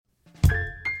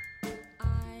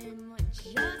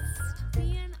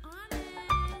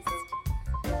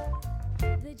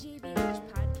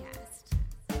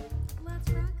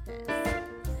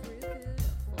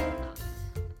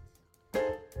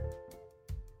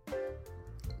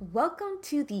welcome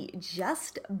to the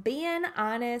Just Being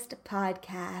Honest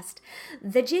podcast.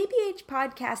 The JBH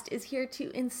podcast is here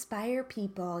to inspire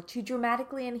people to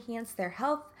dramatically enhance their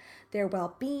health, their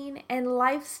well-being, and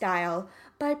lifestyle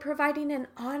by providing an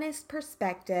honest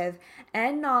perspective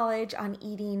and knowledge on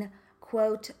eating,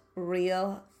 quote,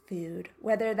 real food,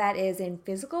 whether that is in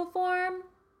physical form,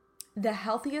 the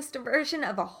healthiest version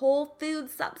of a whole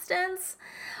food substance,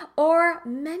 or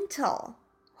mental.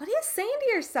 What are you saying to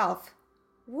yourself?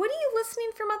 What are you listening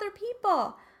from other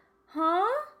people? Huh?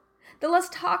 The less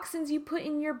toxins you put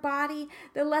in your body,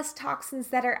 the less toxins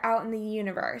that are out in the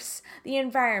universe, the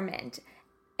environment,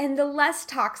 and the less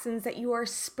toxins that you are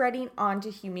spreading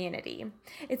onto humanity.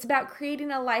 It's about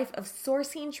creating a life of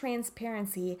sourcing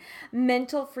transparency,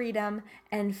 mental freedom,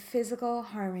 and physical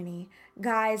harmony.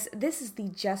 Guys, this is the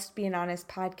Just Being Honest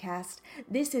podcast.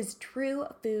 This is true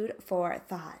food for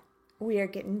thought. We are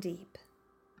getting deep.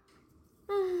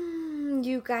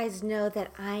 You guys know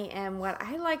that I am what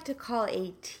I like to call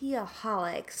a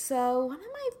teaholic. So one of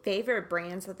my favorite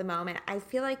brands at the moment, I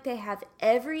feel like they have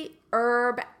every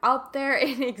herb out there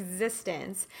in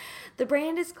existence. The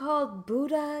brand is called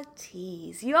Buddha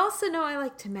Teas. You also know I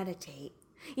like to meditate.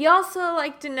 You also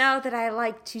like to know that I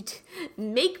like to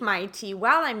make my tea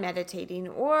while I'm meditating,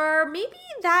 or maybe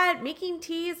that making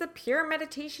tea is a pure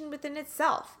meditation within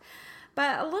itself.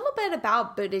 But a little bit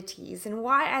about Buddha Teas and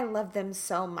why I love them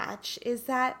so much is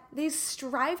that they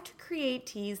strive to create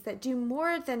teas that do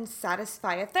more than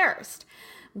satisfy a thirst.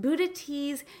 Buddha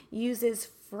Teas uses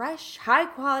fresh,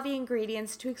 high-quality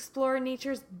ingredients to explore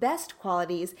nature's best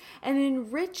qualities and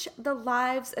enrich the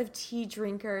lives of tea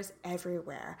drinkers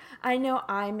everywhere. I know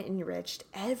I'm enriched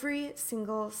every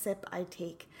single sip I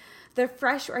take. The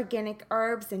fresh organic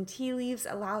herbs and tea leaves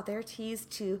allow their teas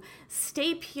to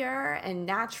stay pure and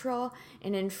natural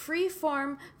and in free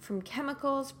form from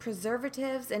chemicals,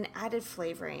 preservatives, and added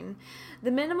flavoring.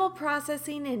 The minimal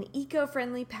processing and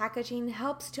eco-friendly packaging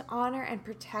helps to honor and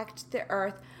protect the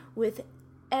earth with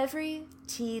every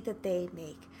tea that they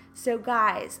make. So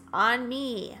guys, on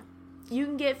me, you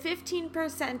can get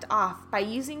 15% off by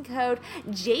using code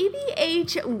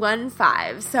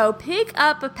JBH15. So pick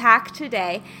up a pack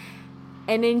today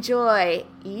and enjoy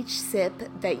each sip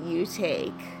that you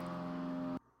take.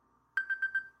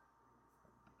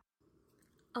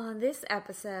 On this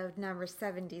episode, number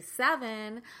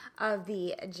 77 of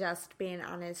the Just Being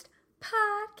Honest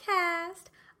podcast,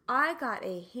 I got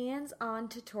a hands-on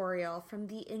tutorial from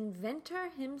the inventor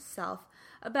himself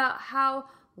about how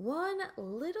one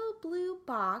little blue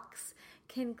box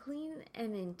can clean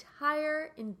an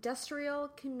entire industrial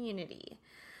community.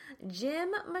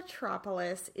 Jim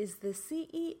Metropolis is the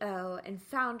CEO and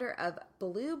founder of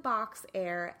Blue Box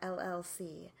Air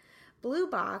LLC. Blue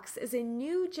Box is a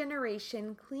new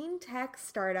generation clean tech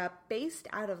startup based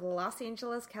out of Los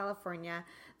Angeles, California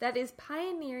that is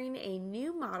pioneering a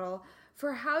new model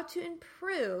for how to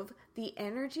improve the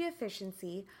energy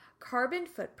efficiency, carbon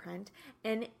footprint,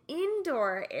 and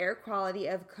indoor air quality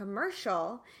of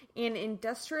commercial and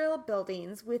industrial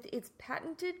buildings with its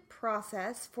patented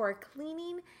process for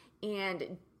cleaning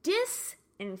and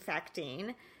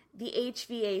disinfecting the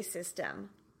HVA system.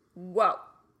 Whoa.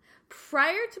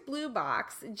 Prior to Blue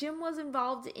Box, Jim was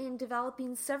involved in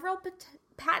developing several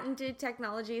patented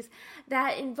technologies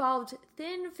that involved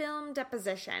thin film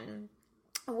deposition,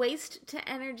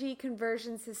 waste-to-energy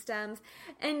conversion systems,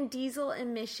 and diesel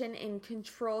emission and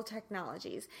control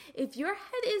technologies. If your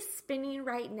head is spinning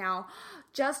right now,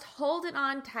 just hold it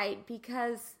on tight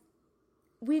because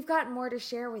we've got more to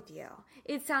share with you.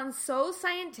 It sounds so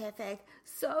scientific,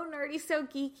 so nerdy, so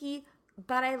geeky,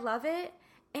 but I love it,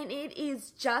 and it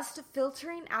is just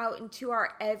filtering out into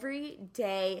our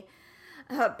everyday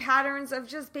patterns of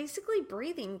just basically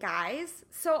breathing, guys.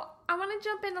 So I want to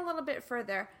jump in a little bit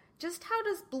further. Just how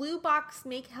does Blue Box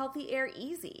make healthy air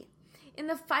easy? In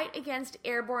the fight against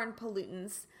airborne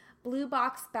pollutants, Blue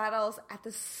Box battles at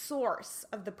the source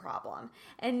of the problem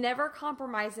and never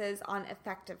compromises on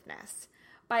effectiveness.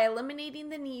 By eliminating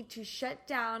the need to shut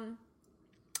down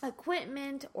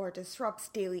equipment or disrupts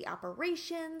daily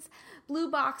operations,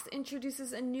 Blue Box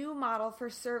introduces a new model for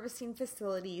servicing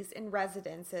facilities and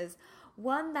residences,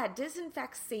 one that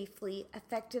disinfects safely,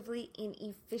 effectively, and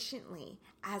efficiently,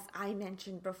 as I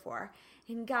mentioned before.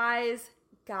 And guys,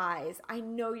 I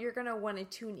know you're going to want to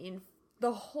tune in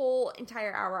the whole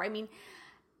entire hour. I mean,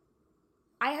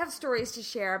 I have stories to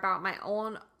share about my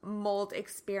own mold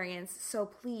experience, so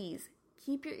please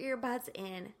keep your earbuds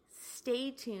in. Stay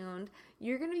tuned.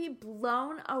 You're going to be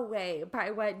blown away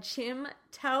by what Jim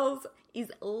tells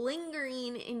is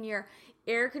lingering in your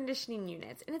air conditioning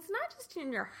units. And it's not just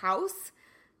in your house.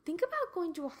 Think about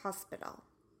going to a hospital.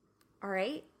 All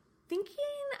right? Thinking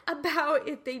about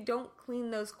if they don't clean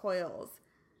those coils.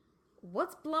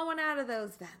 What's blowing out of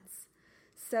those vents?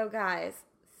 So guys,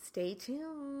 stay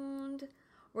tuned.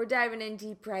 We're diving in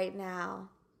deep right now.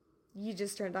 You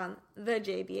just turned on the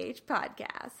JBH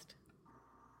podcast.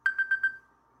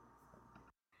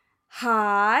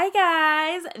 Hi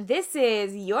guys, this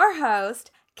is your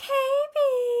host, KB,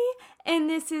 and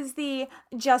this is the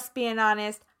Just Being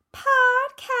Honest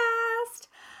podcast.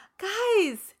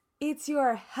 Guys, it's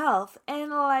your health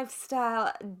and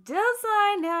lifestyle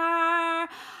designer,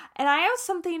 and I have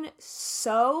something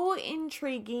so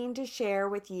intriguing to share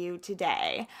with you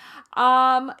today.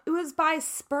 It was by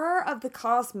spur of the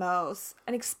cosmos,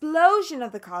 an explosion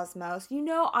of the cosmos. You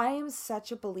know, I am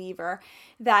such a believer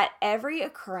that every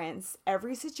occurrence,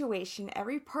 every situation,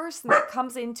 every person that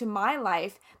comes into my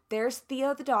life, there's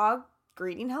Theo the dog,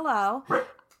 greeting hello.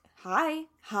 Hi.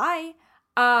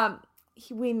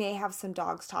 We may have some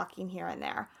dogs talking here and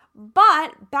there.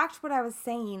 But back to what I was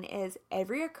saying is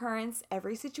every occurrence,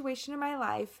 every situation in my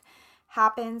life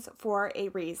happens for a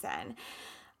reason.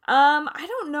 I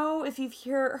don't know if you've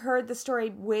heard the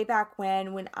story way back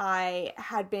when I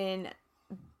had been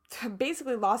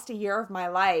basically lost a year of my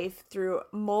life through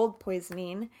mold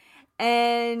poisoning.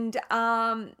 And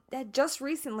just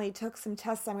recently took some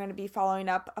tests I'm going to be following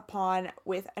up upon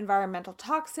with environmental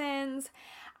toxins,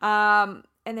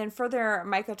 and then further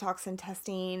mycotoxin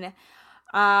testing,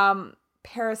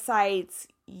 parasites,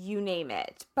 you name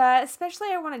it. But especially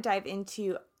I want to dive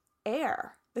into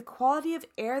air, the quality of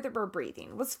air that we're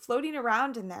breathing, what's floating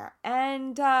around in there,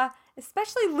 and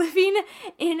especially living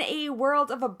in a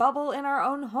world of a bubble in our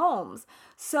own homes.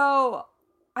 So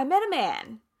I met a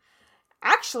man.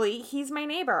 Actually, he's my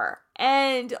neighbor.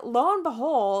 And lo and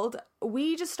behold,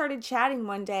 we just started chatting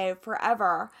one day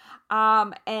forever.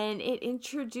 And it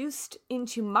introduced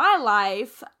into my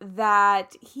life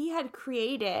that he had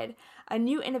created a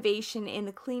new innovation in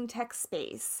the clean tech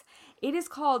space. It is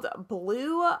called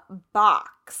Blue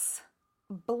Box.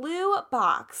 Blue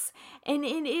Box. And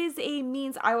it is a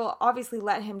means, I will obviously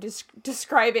let him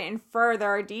describe it in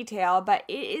further detail, but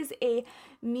it is a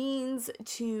means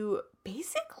to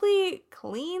basically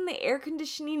clean the air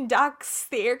conditioning ducts,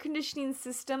 the air conditioning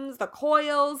systems, the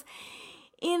coils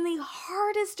in the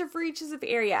hardest of reaches of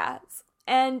areas.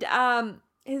 And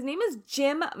his name is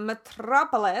Jim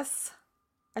Metropolis.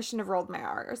 I shouldn't have rolled my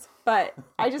R's, but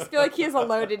I just feel like he has a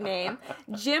loaded name.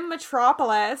 Jim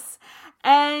Metropolis.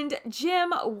 And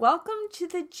Jim, welcome to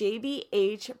the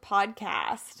JBH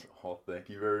podcast. Oh, thank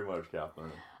you very much,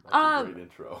 Catherine. That's a great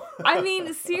intro. I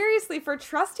mean, seriously, for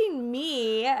trusting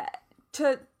me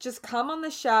to just come on the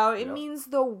show, it means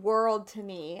the world to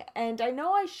me. And I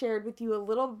know I shared with you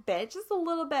just a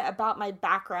little bit about my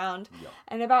background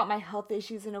and about my health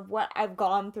issues and of what I've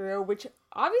gone through, which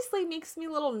obviously makes me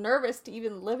a little nervous to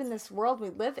even live in this world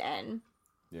we live in.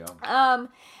 Yeah.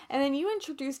 And then you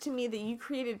introduced to me that you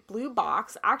created Blue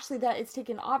Box. Actually, that it's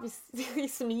taken obviously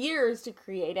some years to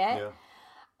create it.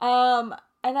 Yeah.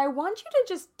 And I want you to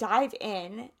just dive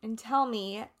in and tell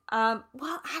me,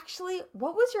 actually,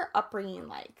 what was your upbringing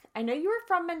like? I know you were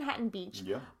from Manhattan Beach,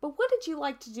 but what did you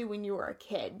like to do when you were a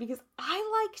kid? Because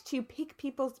I like to pick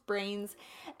people's brains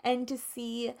and to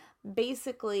see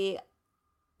basically,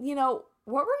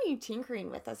 what were you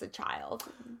tinkering with as a child?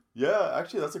 Yeah,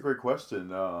 actually, that's a great question.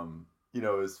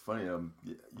 It's funny. I'm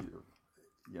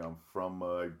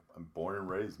I'm born and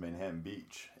raised Manhattan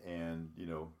Beach, and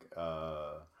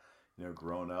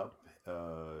growing up,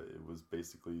 it was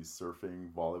basically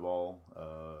surfing, volleyball.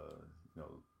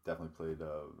 Definitely played.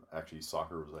 Actually,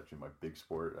 soccer was actually my big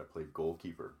sport. I played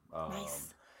goalkeeper.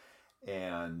 Nice.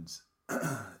 And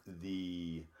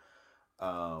it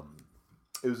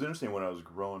was interesting when I was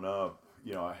growing up.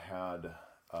 I had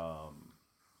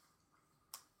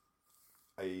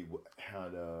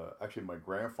actually my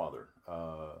grandfather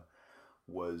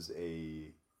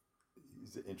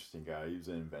he's an interesting guy. He was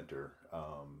an inventor.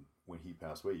 When he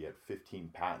passed away, he had 15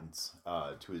 patents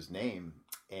to his name,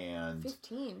 and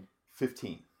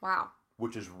 15. Wow.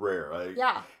 Which is rare, right?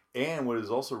 Yeah. And what is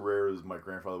also rare is my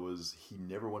grandfather he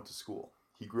never went to school.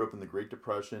 He grew up in the Great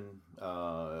Depression.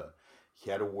 He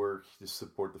had to work to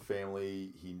support the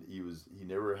family. He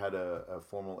never had a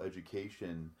formal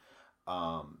education.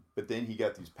 But then he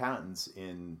got these patents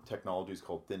in technologies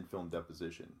called thin film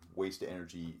deposition, waste to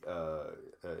energy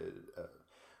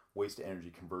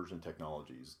conversion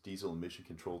technologies, diesel emission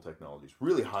control technologies,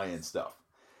 really high-end stuff.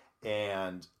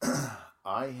 And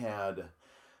I had,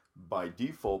 by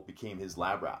default, became his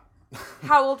lab rat.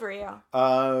 How old were you?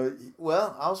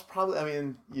 Well, I was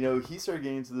probably, he started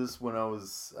getting into this when I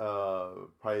was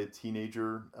probably a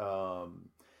teenager.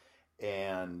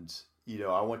 And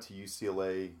I went to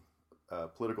UCLA,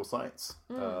 political science,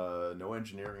 no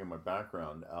engineering in my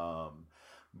background.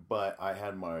 But I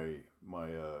had my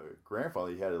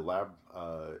grandfather. He had a lab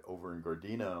over in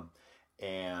Gardena,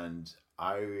 and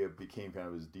I became kind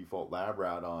of his default lab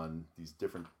rat on these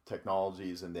different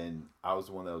technologies. And then I was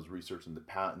the one that was researching the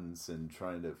patents and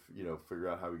trying to figure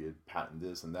out how we could patent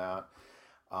this and that.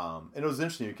 And it was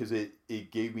interesting because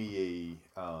it gave me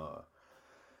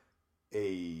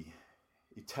a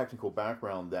technical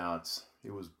background that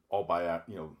it was all by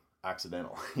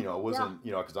accidental. It wasn't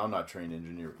because I'm not a trained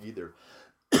engineer either.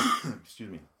 Excuse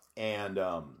me. And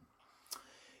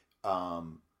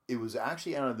it was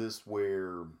actually out of this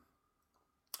where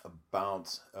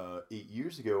about 8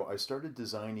 years ago I started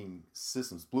designing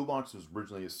systems. Blue Box was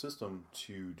originally a system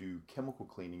to do chemical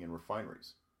cleaning in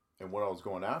refineries, and what I was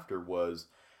going after was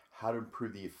how to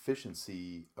improve the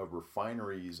efficiency of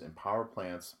refineries and power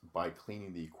plants by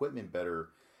cleaning the equipment better,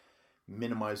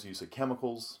 minimize the use of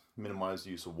chemicals, minimize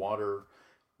the use of water,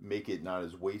 make it not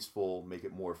as wasteful, make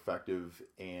it more effective,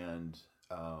 and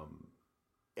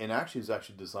actually is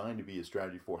actually designed to be a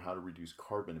strategy for how to reduce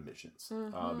carbon emissions,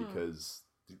 because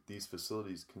these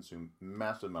facilities consume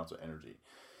massive amounts of energy.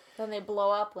 Then they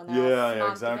blow up when they're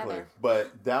all exactly. together.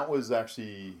 But that was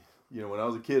actually, when I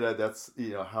was a kid, that's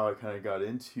how I kind of got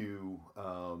into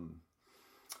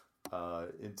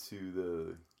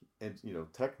the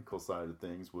technical side of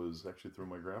things was actually through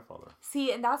my grandfather.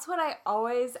 See, and that's what I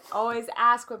always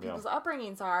ask what people's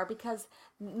upbringings are, because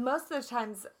most of the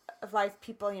times of life,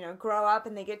 people, grow up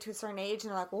and they get to a certain age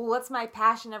and they're like, well, what's my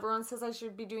passion? Everyone says I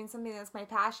should be doing something that's my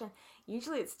passion.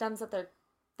 Usually it stems at the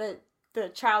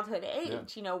childhood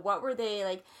age. Yeah. What were they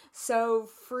like so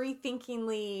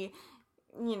free-thinkingly,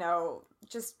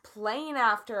 just playing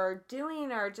after or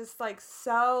doing, or just like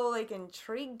so like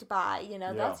intrigued by,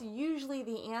 that's usually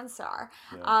the answer.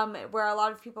 Where a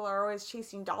lot of people are always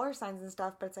chasing dollar signs and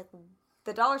stuff, but it's like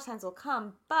the dollar signs will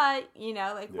come, but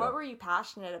what were you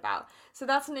passionate about? So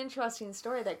that's an interesting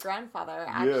story that grandfather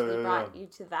actually brought you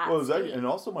to that. Well, exactly. And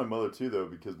also my mother too, though,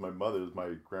 because my mother is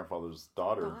my grandfather's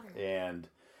daughter. And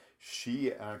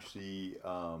she actually,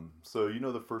 so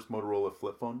the first Motorola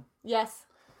flip phone? Yes.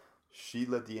 She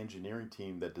led the engineering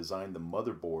team that designed the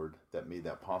motherboard that made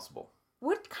that possible.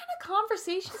 What kind of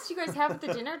conversations do you guys have at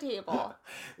the dinner table?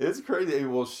 It's crazy.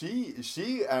 Well,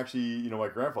 she actually, my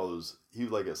grandfather he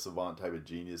was like a savant type of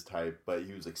genius type, but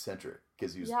he was eccentric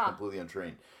because he was completely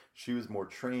untrained. She was more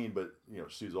trained, but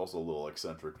she was also a little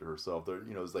eccentric to herself. They're,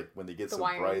 it's like when they get so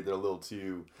bright, they're a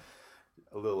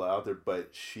little out there. But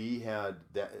she had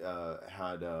that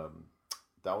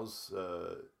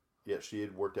she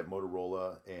had worked at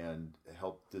Motorola and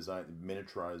helped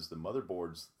miniaturize the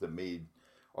motherboards that made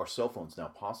our cell phones now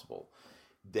possible.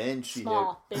 Then she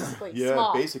basically she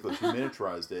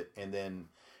miniaturized it, and then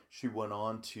she went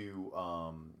on to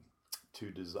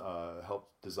help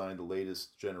design the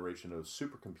latest generation of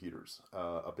supercomputers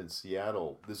up in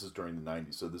Seattle. This is during the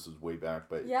 90s, so this was way back,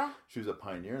 but she was a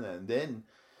pioneer in that. And then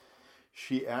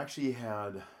she actually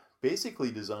had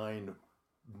basically designed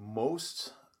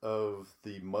most of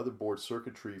the motherboard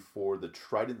circuitry for the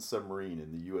Trident submarine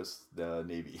in the U.S.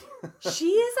 Navy. She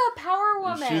is a power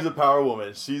woman. She's a power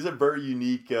woman. She's a very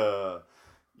unique.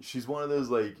 She's one of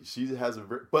those she has a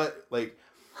very, but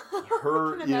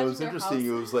her. It's interesting.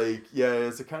 It was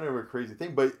it's a kind of a crazy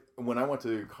thing. But when I went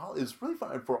to college, it's really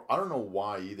fun. I don't know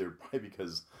why either. Probably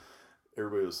because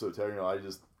everybody was so technical. I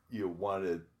just wanted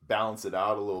to balance it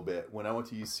out a little bit. When I went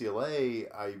to UCLA,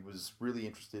 I was really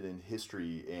interested in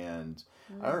history, and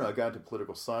I don't know, I got into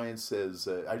political science as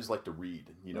I just like to read,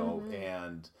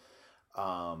 and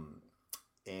I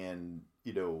don't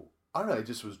know, I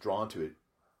just was drawn to it.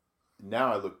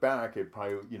 Now I look back, it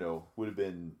probably, would have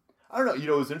been, I don't know, it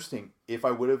was interesting. If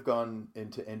I would have gone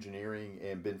into engineering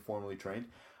and been formally trained,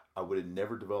 I would have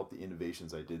never developed the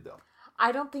innovations I did, though.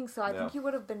 I don't think so. I think you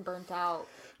would have been burnt out.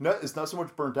 No, it's not so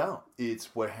much burnt out.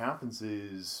 It's what happens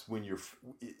is when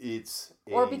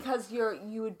or because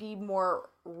you would be more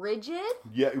rigid.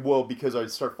 Yeah, well, because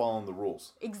I'd start following the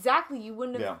rules. Exactly, you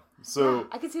wouldn't have. Yeah, so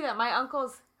I could see that. My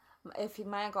uncle,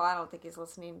 I don't think he's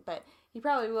listening, but he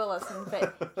probably will listen.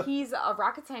 But he's a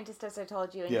rocket scientist, as I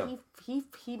told you, and he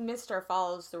Mr.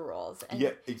 follows the rules. And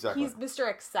exactly. He's Mr.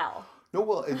 Excel. No,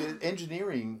 well,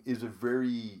 engineering is a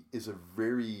very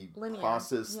linear.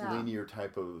 Linear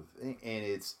type of thing, and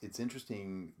it's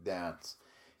interesting that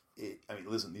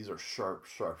listen, these are sharp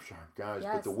guys,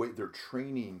 but the way their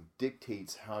training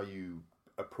dictates how you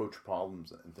approach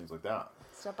problems and things like that,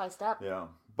 step by step. Yeah,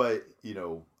 but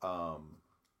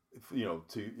I don't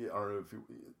know if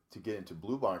to get into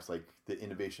Blue Box, like the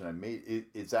innovation I made,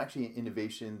 it's actually an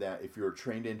innovation that if you're a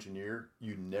trained engineer,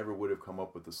 you never would have come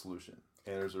up with the solution.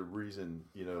 And there's a reason,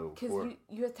 because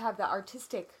you have to have the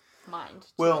artistic mind.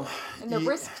 Well, and the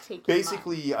risk taking.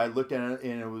 Basically, I looked at it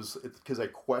and it's because I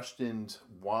questioned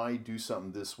why do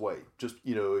something this way. Just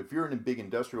if you're in a big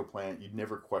industrial plant, you'd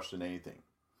never question anything.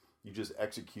 You just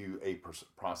execute a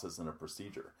process and a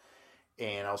procedure.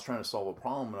 And I was trying to solve a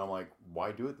problem, and I'm like,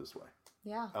 why do it this way?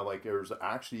 Yeah. I'm like, there's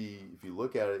actually, if you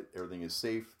look at it, everything is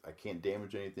safe. I can't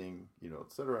damage anything,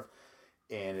 etc.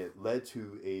 And it led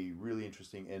to a really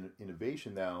interesting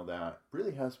innovation now that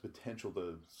really has potential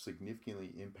to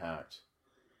significantly impact,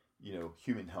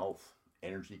 human health,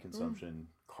 energy consumption,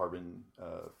 carbon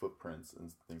footprints,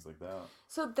 and things like that.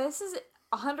 So this is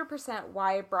 100%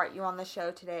 why I brought you on the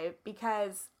show today,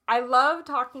 because I love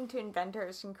talking to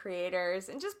inventors and creators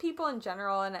and just people in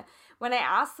general. And when I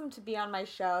ask them to be on my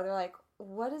show, they're like,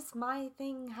 what does my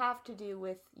thing have to do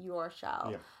with your show?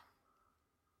 Yeah.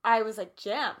 I was like,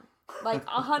 Jim, like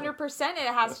 100% it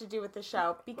has to do with the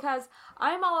show, because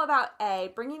I'm all about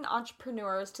A, bringing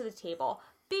entrepreneurs to the table,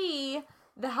 B,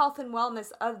 the health and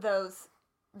wellness of those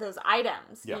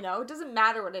items. Yeah. It doesn't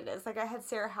matter what it is. Like I had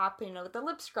Sarah Happ, with the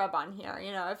lip scrub on here.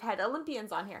 I've had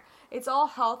Olympians on here. It's all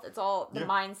health. It's all the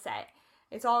mindset.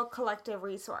 It's all collective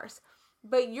resource.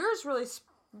 But yours really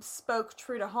spoke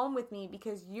true to home with me,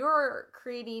 because you're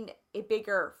creating a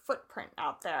bigger footprint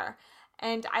out there.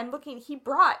 And I'm looking, he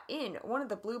brought in one of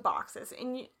the blue boxes,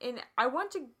 and I want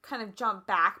to kind of jump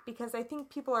back, because I think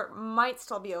people might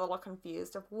still be a little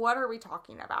confused of what are we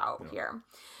talking about here.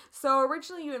 So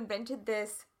originally you invented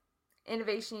this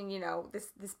innovation,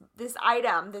 this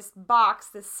item, this box,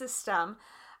 this system,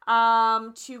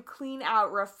 to clean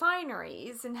out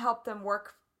refineries and help them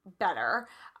work better.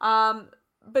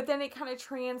 But then it kind of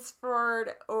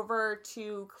transferred over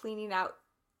to cleaning out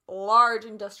large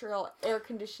industrial air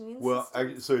conditioning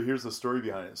systems. So here's the story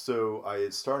behind it. So I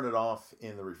had started off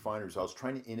in the refineries. I was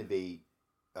trying to innovate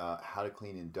how to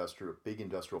clean big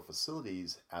industrial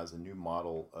facilities as a new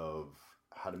model of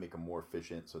how to make them more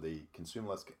efficient, so they consume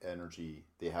less energy,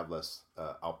 they have less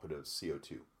output of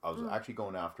CO2. I was actually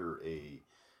going after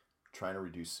trying to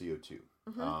reduce CO2.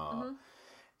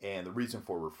 And the reason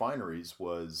for refineries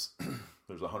was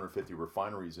there's 150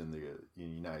 refineries in the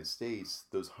United States.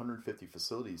 Those 150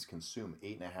 facilities consume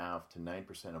 8.5% to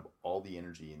 9% of all the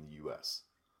energy in the U.S.,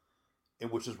 and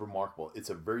which is remarkable.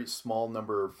 It's a very small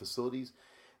number of facilities.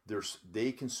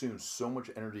 They consume so much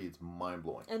energy, it's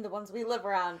mind-blowing. And the ones we live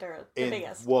around are the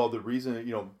biggest. Well, the reason,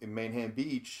 in Manhattan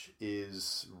Beach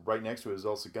is right next to it is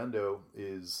El Segundo,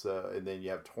 and then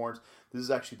you have Torrance. This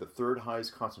is actually the third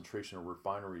highest concentration of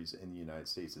refineries in the United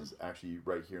States, is actually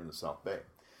right here in the South Bay.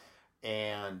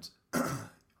 And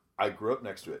I grew up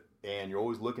next to it, and you're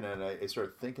always looking at it. I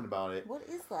started thinking about it. What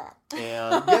is that?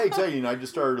 And yeah, exactly. I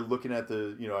just started looking at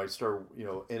and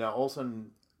all of a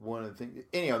sudden, one of the things,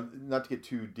 anyhow, not to get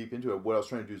too deep into it, what I was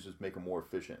trying to do is just make them more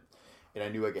efficient. And I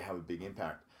knew I could have a big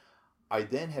impact. I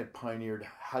then had pioneered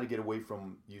how to get away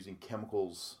from using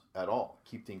chemicals at all,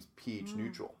 keep things pH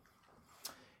neutral.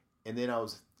 And then I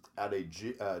was at a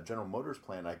General Motors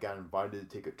plant. I got invited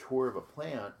to take a tour of a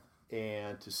plant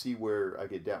and to see where I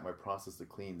could adapt my process to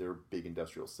clean their big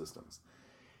industrial systems.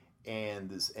 And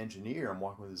this engineer, I'm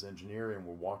walking with this engineer, and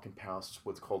we're walking past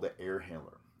what's called an air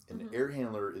handler. And the air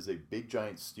handler is a big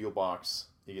giant steel box.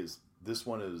 This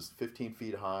one is 15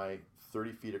 feet high,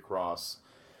 30 feet across,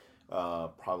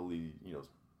 probably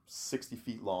 60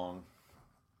 feet long.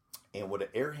 And what an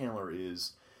air handler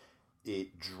is,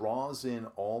 it draws in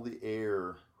all the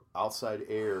air, outside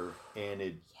air, and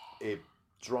it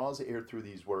draws the air through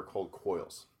these what are called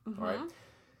coils. All right.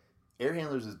 Air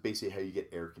handlers is basically how you get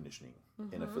air conditioning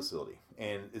in a facility.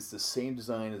 And it's the same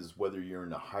design as whether you're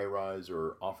in a high-rise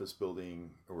or office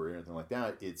building or anything like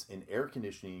that. It's in air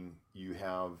conditioning, you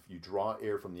draw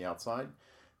air from the outside,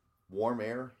 warm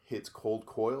air hits cold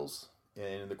coils,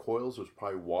 and in the coils there's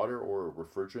probably water or a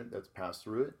refrigerant that's passed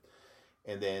through it.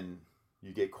 And then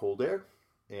you get cold air,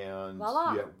 and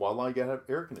voila, you have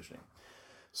air conditioning.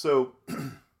 So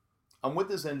I'm with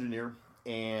this engineer,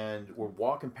 and we're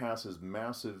walking past his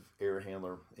massive air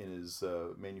handler in his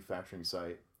manufacturing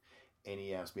site, and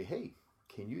he asked me, "Hey,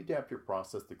 can you adapt your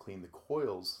process to clean the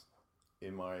coils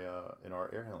in our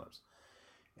air handlers?"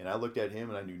 And I looked at him,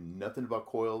 and I knew nothing about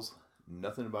coils,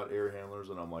 nothing about air handlers,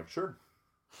 and I'm like, "Sure."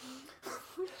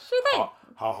 Sure thing.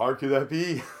 How hard could that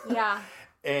be? Yeah.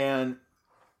 And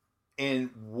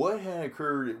what had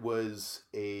occurred was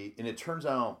and it turns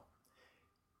out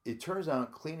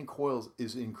cleaning coils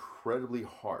is incredibly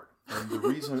hard. And the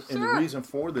reason Sure. the reason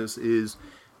for this is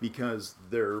because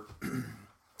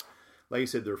like I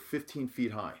said, they're 15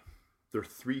 feet high. They're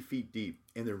 3 feet deep,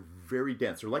 and they're very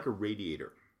dense. They're like a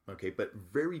radiator, okay, but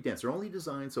very dense. They're only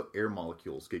designed so air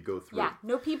molecules could go through. Yeah,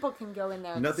 no people can go in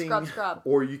there and Nothing, scrub.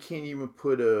 or you can't even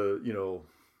put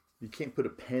you can't put a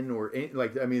pen or any,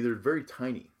 like, I mean, they're very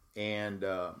tiny, and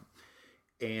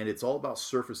it's all about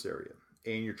surface area,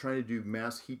 and you're trying to do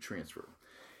mass heat transfer.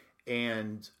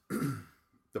 And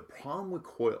the problem with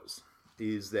coils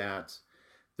is that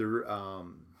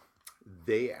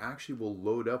they actually will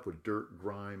load up with dirt,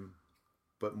 grime,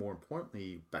 but more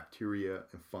importantly, bacteria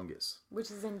and fungus. Which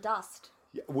is in dust.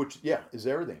 Yeah, is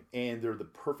everything, and they're the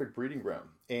perfect breeding ground.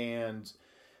 And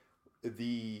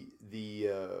the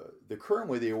current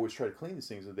way they always try to clean these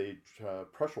things is they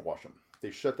pressure wash them.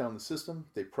 They shut down the system,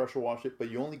 they pressure wash it, but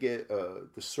you only get the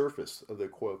surface of the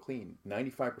coil clean.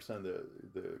 95% of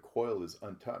the coil is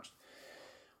untouched.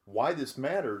 Why this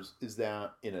matters is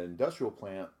that in an industrial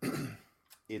plant,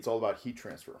 it's all about heat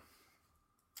transfer.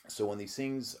 So when these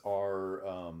things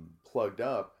are plugged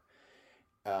up,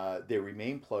 they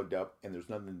remain plugged up, and there's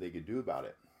nothing they could do about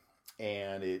it.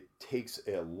 And it takes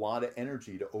a lot of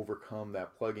energy to overcome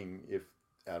that plugging, if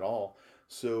at all.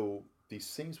 So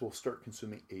these things will start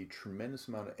consuming a tremendous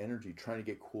amount of energy trying to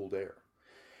get cooled air.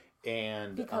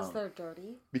 And because they're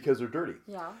dirty? Because they're dirty.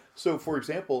 Yeah. So, for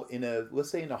example, let's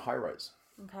say in a high-rise,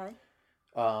 okay,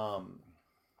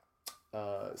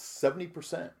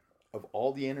 70% of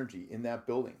all the energy in that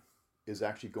building is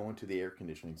actually going to the air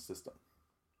conditioning system.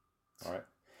 All right?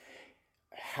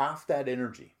 Half that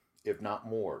energy, if not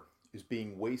more, is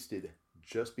being wasted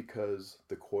just because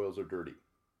the coils are dirty.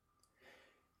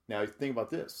 Now, think about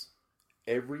this.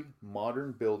 Every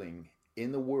modern building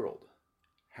in the world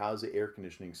has an air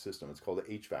conditioning system. It's called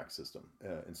the HVAC system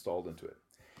installed into it.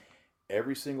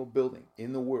 Every single building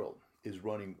in the world is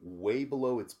running way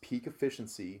below its peak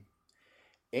efficiency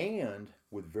and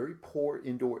with very poor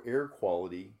indoor air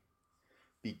quality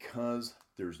because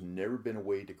there's never been a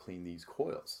way to clean these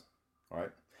coils. All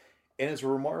right? And it's a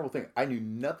remarkable thing. I knew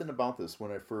nothing about this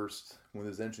when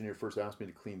this engineer first asked me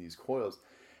to clean these coils.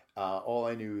 All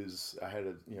I knew is I had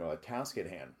a task at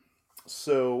hand.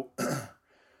 So,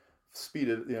 speed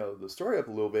the story up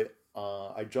a little bit.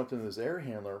 I jumped into this air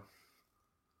handler,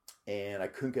 and I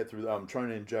couldn't get through. I'm trying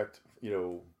to inject.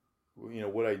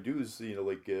 What I do is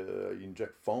you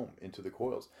inject foam into the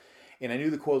coils, and I knew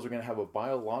the coils were going to have a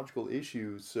biological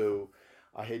issue. So,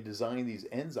 I had designed these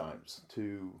enzymes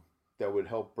that would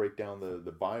help break down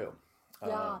the bio.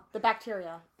 The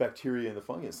bacteria and the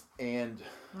fungus, and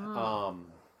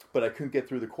but I couldn't get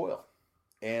through the coil.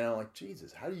 And I'm like,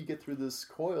 Jesus, how do you get through this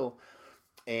coil?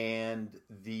 And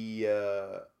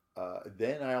then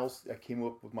I came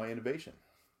up with my innovation.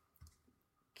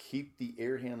 Keep the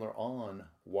air handler on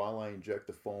while I inject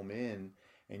the foam in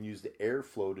and use the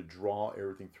airflow to draw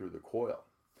everything through the coil.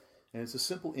 And it's a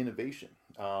simple innovation.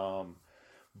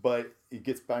 But it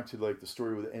gets back to like the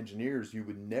story with the engineers. You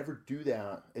would never do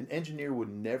that. An engineer would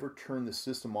never turn the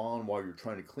system on while you're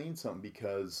trying to clean something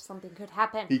because something could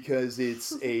happen. Because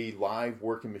it's a live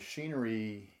working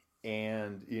machinery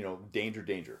and,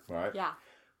 danger, right? Yeah.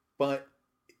 But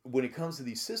when it comes to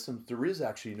these systems, there is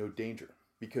actually no danger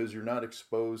because you're not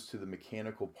exposed to the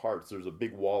mechanical parts. There's a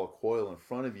big wall of coil in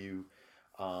front of you,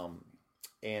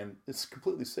 and it's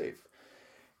completely safe.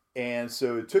 And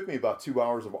so it took me about 2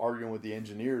 hours of arguing with the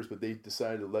engineers, but they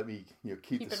decided to let me,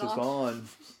 keep the system on,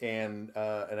 and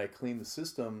I cleaned the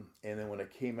system. And then when I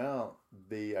came out,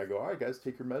 I go, all right, guys,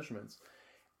 take your measurements,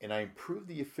 and I improved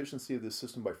the efficiency of the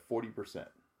system by 40%.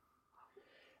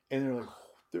 And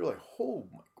they're like, oh,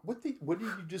 what did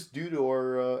you just do to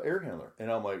our air handler? And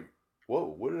I'm like,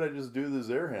 whoa, what did I just do to this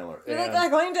air handler? You're like, I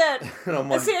cleaned it. And I'm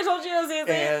like, see, I told you it was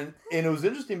easy. And it was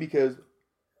interesting because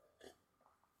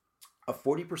a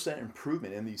 40%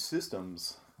 improvement in these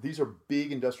systems, these are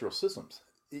big industrial systems.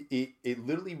 It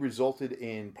literally resulted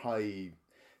in probably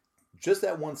just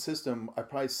that one system, I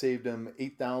probably saved them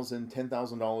 $8,000,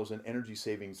 $10,000 in energy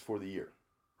savings for the year.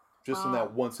 Just in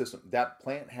that one system. That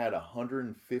plant had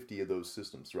 150 of those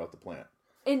systems throughout the plant.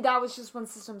 And that was just one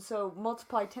system, so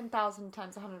multiply 10,000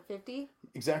 times 150?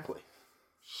 Exactly.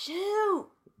 Shoot!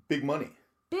 Big money.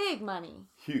 Big money.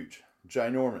 Huge.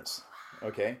 Ginormous.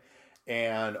 Okay?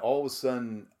 And all of a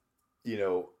sudden, it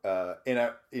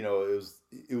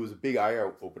was a big eye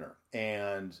opener.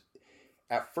 And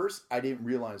at first, I didn't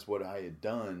realize what I had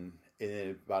done. And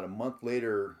then about a month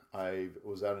later, I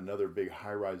was at another big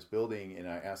high-rise building, and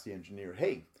I asked the engineer,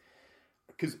 hey,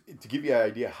 because to give you an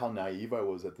idea how naive I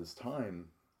was at this time,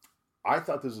 I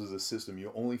thought this was a system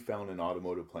you only found in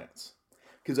automotive plants.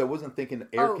 Because I wasn't thinking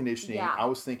air conditioning. Yeah. I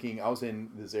was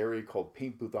in this area called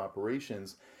paint booth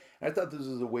operations. And I thought this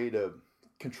was a way to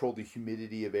control the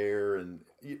humidity of air, and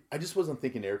I just wasn't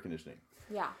thinking air conditioning.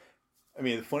 Yeah. I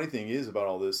mean, the funny thing is about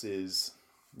all this is,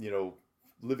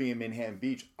 living in Manhattan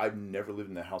Beach, I've never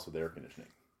lived in a house with air conditioning.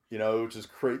 Which is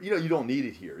crazy. You don't need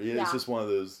it here. It's just one of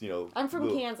those, I'm from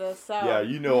Kansas, so. Yeah,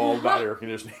 you know all about air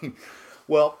conditioning.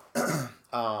 Well, but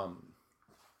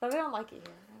I don't like it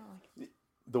here. I don't like it.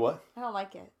 The what? I don't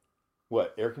like it.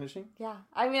 What, air conditioning? Yeah.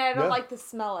 I mean, I don't like the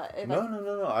smell of it.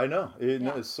 No. I know.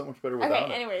 No, it's so much better without it.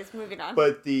 Okay, anyways, moving on.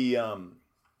 But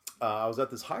I was at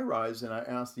this high rise, and I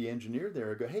asked the engineer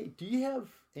there, I go, hey, do you have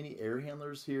any air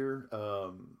handlers here?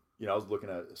 I was looking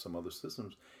at some other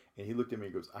systems, and he looked at me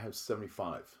and goes, I have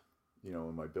 75,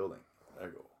 in my building. I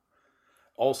go,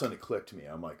 all of a sudden it clicked to me.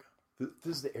 I'm like,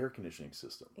 this is the air conditioning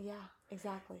system. Yeah,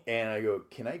 exactly. And I go,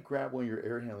 can I grab one of your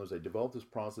air handlers? I developed this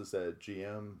process at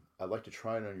GM. I'd like to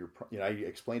try it on your, I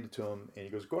explained it to him, and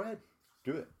he goes, go ahead,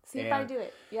 do it. See if I do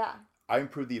it. Yeah. I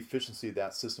improved the efficiency of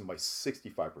that system by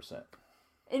 65%.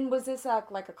 And was this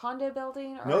like a condo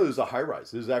building? Or? No, it was a high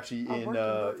rise. It was actually in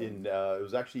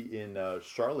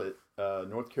Charlotte,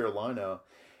 North Carolina,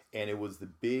 and it was the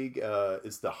big.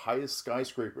 It's the highest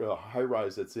skyscraper high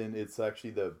rise that's in. It's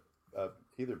actually the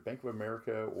either Bank of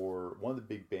America or one of the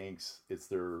big banks. It's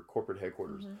their corporate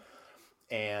headquarters,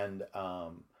 and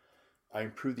I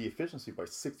improved the efficiency by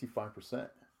 65%,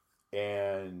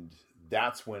 and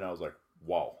that's when I was like,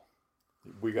 wow.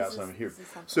 We got something here.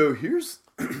 So here's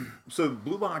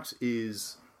Blue Box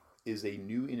is a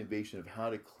new innovation of how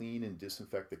to clean and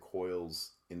disinfect the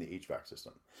coils in the HVAC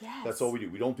system. Yes. That's all we do.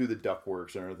 We don't do the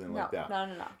ductworks or anything like that.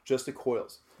 No. Just the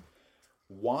coils.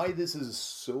 Why this is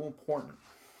so important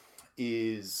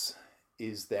is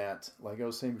that, like I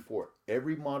was saying before,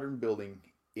 every modern building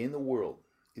in the world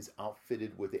is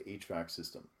outfitted with the HVAC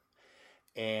system.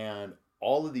 And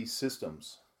all of these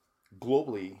systems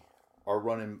globally are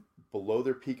running below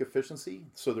their peak efficiency,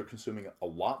 so they're consuming a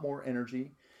lot more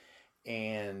energy,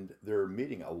 and they're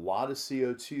emitting a lot of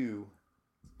CO2,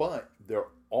 but they're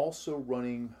also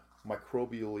running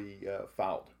microbially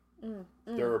fouled.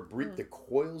 The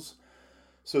coils,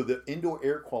 so the indoor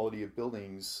air quality of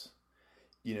buildings,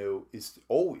 is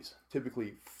always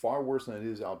typically far worse than it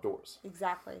is outdoors.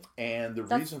 Exactly. And the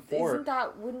reason for it...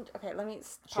 let me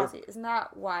pause you. Isn't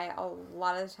that why a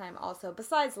lot of the time also,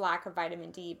 besides lack of vitamin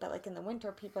D, but like in the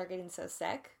winter, people are getting so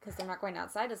sick because they're not going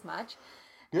outside as much.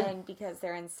 Yeah. And because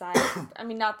they're inside, I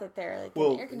mean, not that they're like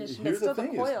in air conditioning, but still the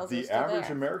coils the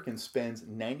average American spends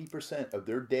 90% of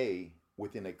their day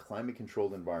within a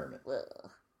climate-controlled environment. Ugh.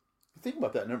 Think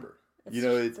about that number.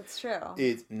 It's true.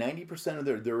 It's 90% of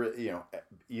they're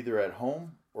either at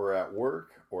home or at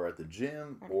work or at the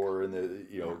gym or in the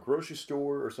grocery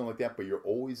store or something like that. But you're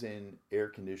always in air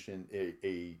conditioned,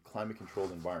 a climate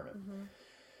controlled environment. Mm-hmm.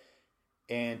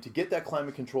 And to get that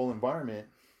climate controlled environment,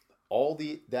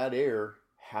 that air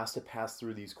has to pass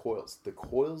through these coils. The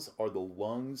coils are the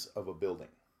lungs of a building.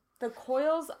 The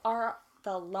coils are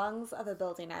the lungs of a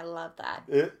building. I love that.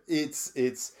 It's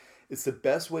the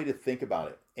best way to think about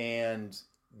it. And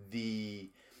the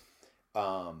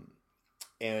the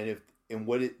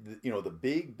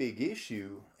big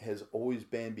issue has always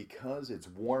been, because it's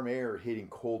warm air hitting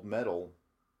cold metal,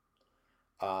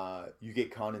 you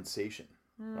get condensation.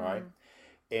 All right.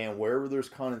 And wherever there's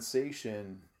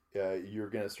condensation, you're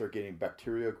going to start getting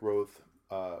bacteria growth,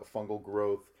 fungal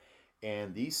growth,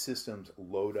 and these systems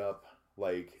load up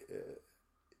like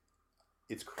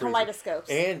it's crazy. Kaleidoscopes.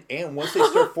 And once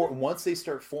they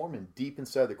start forming deep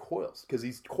inside the coils, because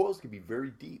these coils can be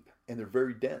very deep and they're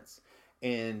very dense,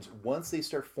 and once they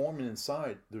start forming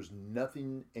inside, there's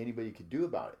nothing anybody could do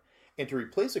about it. And to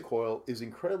replace a coil is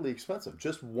incredibly expensive.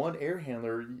 Just one air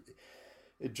handler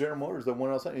at General Motors, the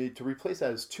one else, to replace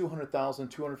that is $200,000,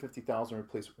 $250,000 to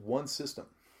replace one system.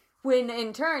 When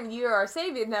in turn you are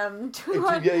saving them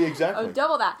exactly.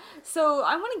 double that. So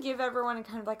I want to give everyone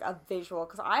kind of like a visual,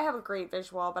 because I have a great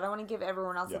visual, but I want to give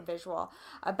everyone else a visual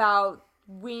about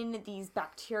when these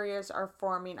bacteria are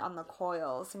forming on the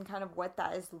coils and kind of what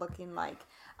that is looking like.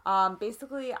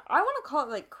 Basically, I want to call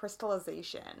it like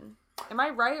crystallization. Am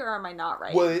I right or am I not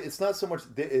right? Well, it's not so much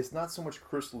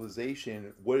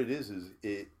crystallization. What it is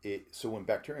so when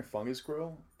bacteria and fungus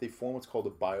grow, they form what's called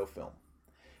a biofilm.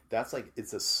 That's like,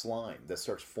 it's a slime that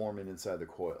starts forming inside the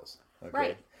coils. Okay?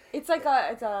 Right. It's like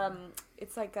I don't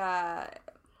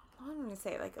want to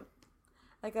say like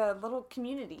a little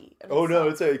community. Oh no,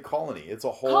 it's a colony. It's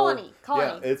a whole colony.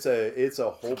 Yeah, it's a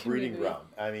whole breeding ground.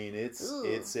 I mean, it's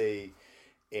a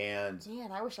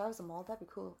man, I wish I was a mole. That'd be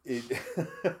cool.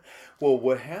 Well,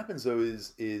 what happens though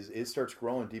is it starts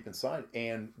growing deep inside,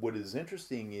 and what is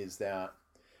interesting is that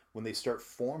when they start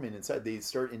forming inside, they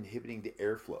start inhibiting the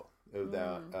airflow. of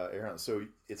that air. So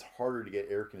it's harder to get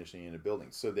air conditioning in a building.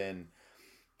 So then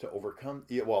to overcome,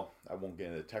 well, I won't get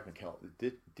into the technical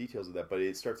details of that, but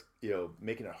it starts,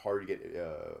 making it hard to get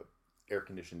air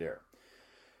conditioned air.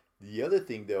 The other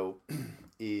thing, though,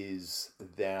 is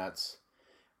that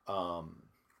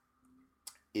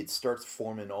it starts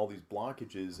forming all these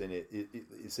blockages, and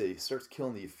it starts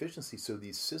killing the efficiency. So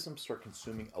these systems start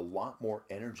consuming a lot more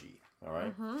energy. All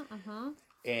right,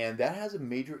 and that has a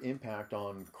major impact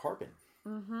on carbon.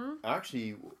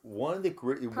 Actually, one of the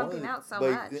great pumping out so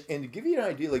much. And to give you an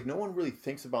idea, like no one really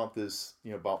thinks about this,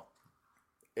 about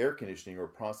air conditioning or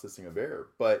processing of air,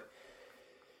 but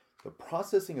the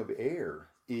processing of air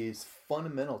is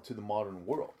fundamental to the modern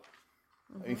world.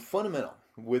 I mean, fundamental.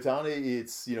 Without it,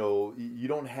 it's, you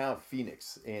don't have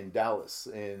Phoenix and Dallas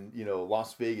and,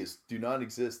 Las Vegas do not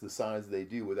exist the size they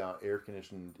do without air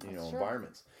conditioned,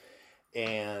 environments.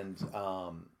 And,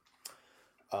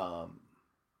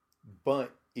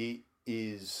 but it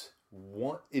is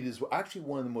actually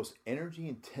one of the most energy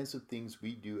intensive things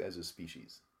we do as a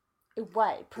species.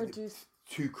 What? Produce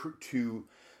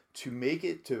to make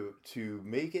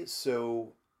it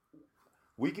so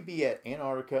we could be at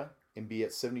Antarctica and be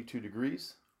at 72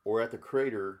 degrees, or at the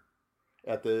crater,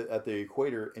 at the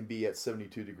equator and be at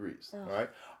 72 degrees. All right,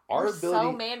 our ability,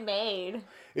 so man-made.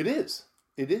 It is.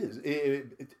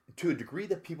 To a degree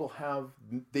that people have,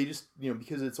 they just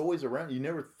because it's always around. You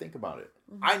never think about it.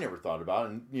 I never thought about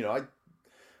it, and I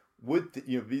would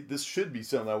this should be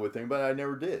something I would think, but I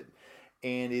never did.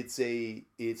 And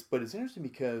but it's interesting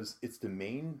because it's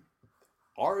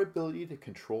our ability to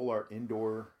control our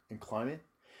indoor climate.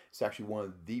 It's actually one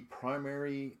of the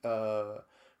primary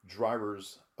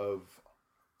drivers of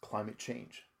climate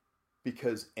change,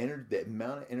 because the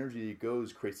amount of energy that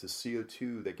goes creates the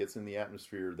CO2 that gets in the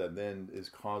atmosphere that then is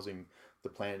causing the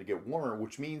planet to get warmer,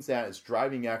 which means that it's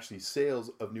driving actually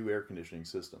sales of new air conditioning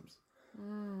systems.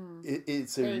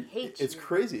 It's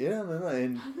crazy. Yeah,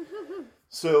 and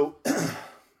so,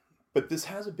 but this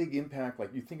has a big impact.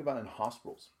 Like you think about in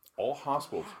hospitals, all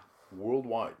hospitals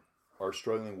worldwide are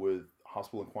struggling with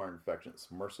hospital-acquired infections,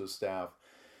 MRSA staff.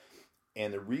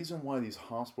 And the reason why these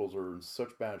hospitals are in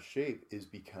such bad shape is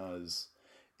because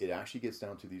it actually gets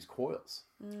down to these coils.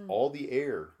 All the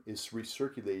air is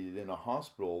recirculated in a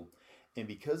hospital, and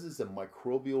because it's a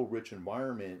microbial-rich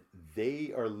environment,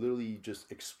 they are literally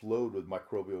just explode with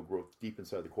microbial growth deep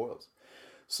inside the coils.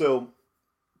 So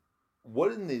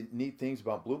one of the neat things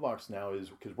about Blue Box now is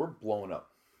because we're blowing up,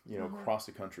 across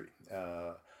the country.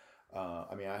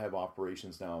 I have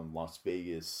operations now in Las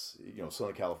Vegas,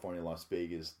 Southern California, Las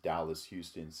Vegas, Dallas,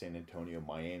 Houston, San Antonio,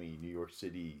 Miami, New York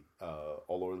City,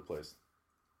 all over the place.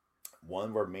 One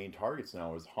of our main targets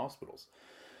now is hospitals.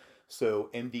 So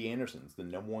MD Anderson's, the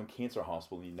 #1 cancer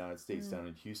hospital in the United States down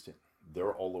in Houston,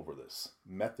 they're all over this.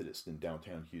 Methodist in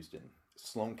downtown Houston,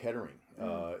 Sloan Kettering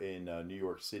in New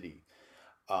York City.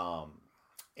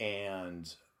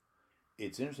 And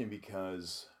it's interesting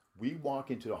because we walk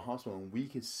into the hospital and we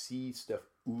can see stuff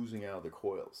oozing out of the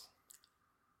coils.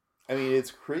 I mean,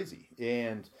 it's crazy.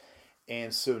 And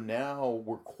so now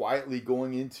we're quietly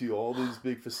going into all these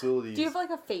big facilities. Do you have like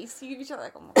a face you give each other?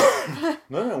 Like, oh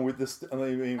No, with this,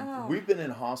 we've been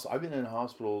in I've been in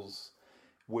hospitals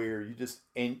where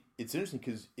and it's interesting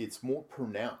because it's more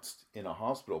pronounced in a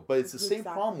hospital, but it's the same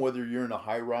problem whether you're in a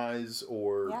high rise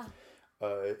or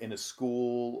in a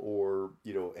school or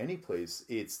any place.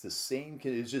 It's the same.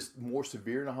 It's just more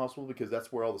severe in a hospital because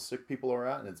that's where all the sick people are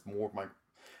at, and it's more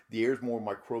the air is more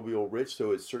microbial rich,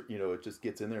 so it's it just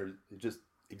gets in there. It just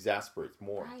exacerbates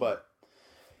more. Right.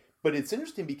 But it's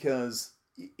interesting because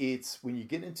it's when you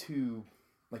get into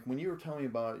like when you were telling me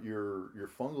about your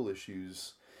fungal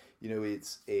issues,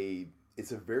 it's a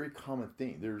very common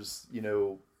thing. There's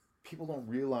people don't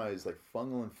realize like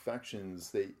fungal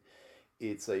infections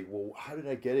it's like, well, how did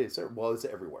I get it? It's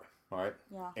everywhere, all right?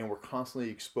 Yeah. And we're constantly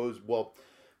exposed. Well,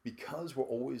 because we're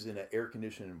always in an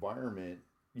air-conditioned environment,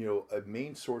 a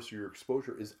main source of your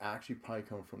exposure is actually probably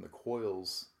coming from the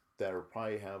coils that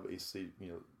probably have a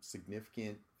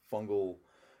significant fungal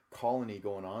colony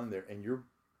going on there, and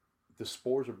the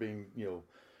spores are being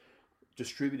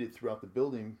distributed throughout the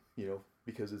building,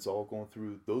 because it's all going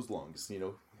through those lungs.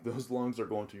 Those lungs are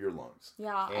going to your lungs.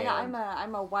 Yeah, and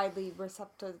I'm a widely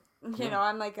receptive.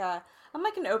 I'm like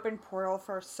an open portal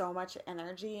for so much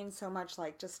energy and so much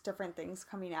like just different things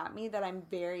coming at me that I'm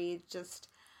very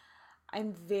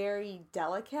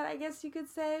delicate, I guess you could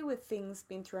say, with things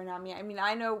being thrown at me. I mean,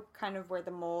 I know kind of where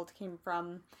the mold came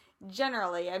from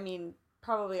generally. I mean,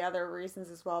 probably other reasons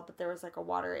as well, but there was like a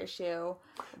water issue.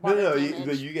 No.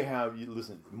 You can have.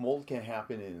 Listen, mold can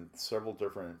happen in several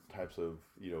different types of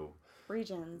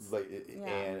regions.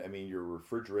 And I mean, your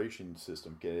refrigeration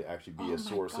system can actually be a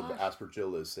source of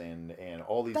aspergillus and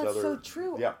all these That's other. So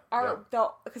true. Yeah.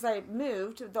 Because I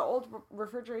moved, the old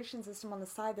refrigeration system on the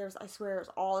side, I swear, it was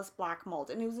all this black mold,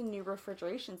 and it was a new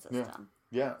refrigeration system.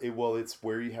 Yeah. It's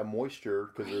where you have moisture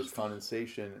because there's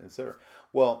condensation, etc.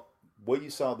 Well, what you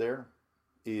saw there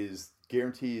is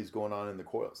guarantee is going on in the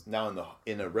coils. Now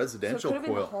in a residential coil. So it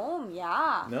could have been home,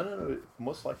 yeah. No. It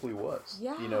most likely was.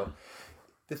 Yeah.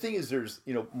 The thing is, there's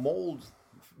mold,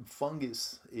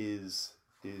 fungus is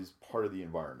part of the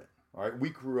environment. All right, we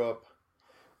grew up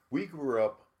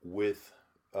with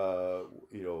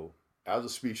as a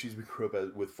species, we grew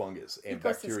up with fungus and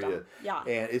bacteria,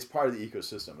 and it's part of the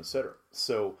ecosystem, etc.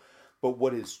 So, but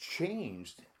what has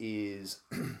changed is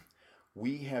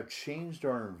we have changed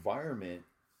our environment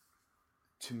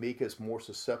to make us more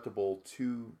susceptible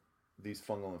to these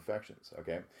fungal infections.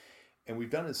 Okay. And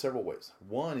we've done it in several ways.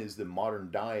 One is the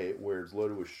modern diet, where it's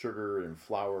loaded with sugar and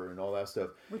flour and all that stuff,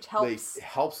 which helps. It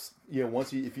helps.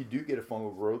 If you do get a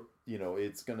fungal growth,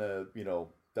 it's gonna,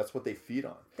 that's what they feed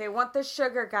on. They want the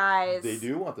sugar, guys. They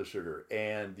do want the sugar.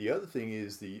 And the other thing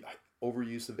is the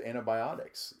overuse of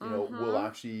antibiotics. Will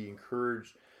actually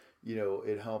encourage.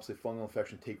 It helps a fungal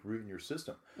infection take root in your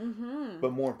system. Mm-hmm.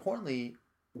 But more importantly,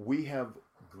 we have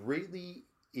greatly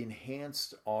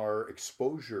enhanced our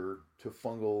exposure to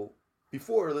fungal.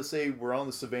 Before, let's say we're on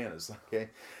the savannas,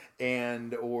 okay,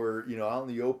 or out in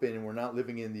the open, and we're not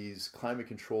living in these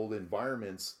climate-controlled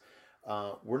environments.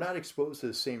 We're not exposed to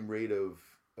the same rate of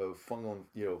fungal,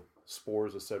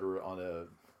 spores, etc., on a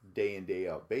day in day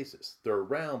out basis. They're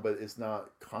around, but it's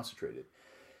not concentrated.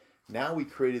 Now we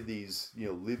created these,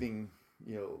 living,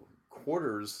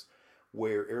 quarters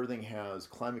where everything has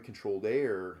climate-controlled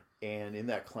air, and in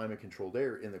that climate-controlled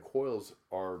air, in the coils,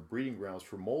 are breeding grounds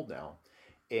for mold now.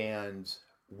 And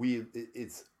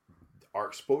our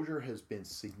exposure has been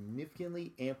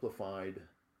significantly amplified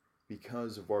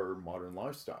because of our modern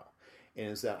lifestyle, and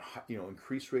it's that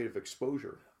increased rate of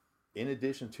exposure, in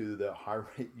addition to the high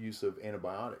rate use of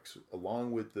antibiotics,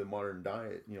 along with the modern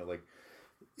diet.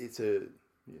 It's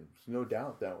no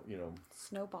doubt that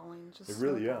snowballing, just it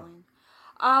really snowballing.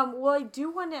 Well, I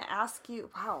do want to ask you.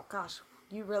 Wow, gosh,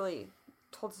 you really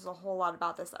told us a whole lot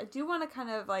about this. I do want to kind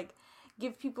of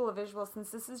give people a visual,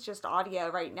 since this is just audio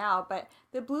right now, but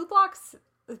the blue box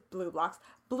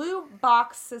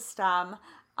system,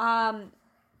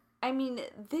 I mean,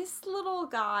 this little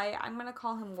guy, I'm going to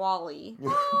call him Wally.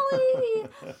 Wally!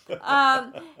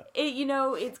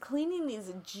 It's cleaning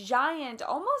these giant,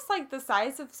 almost like the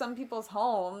size of some people's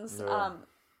homes,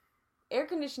 air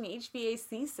conditioning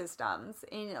HVAC systems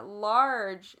in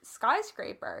large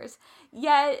skyscrapers.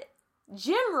 Yet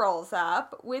Jim rolls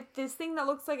up with this thing that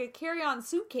looks like a carry-on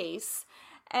suitcase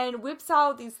and whips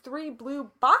out these 3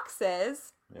 blue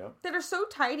boxes that are so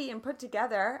tidy and put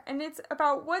together. And it's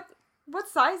about what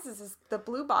size is the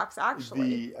blue box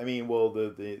actually?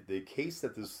 The case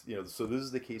that this, so this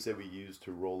is the case that we use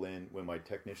to roll in when my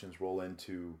technicians roll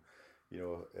into,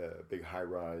 a big high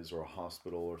rise or a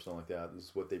hospital or something like that. This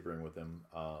is what they bring with them.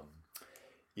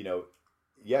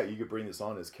 You could bring this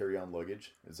on as carry-on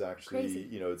luggage. It's actually,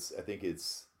 crazy. I think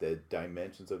it's the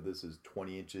dimensions of this is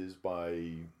 20 inches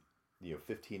by,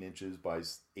 15 inches by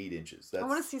 8 inches. I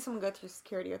want to see someone go through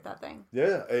security with that thing.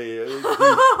 Yeah.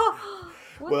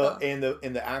 And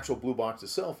the actual blue box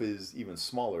itself is even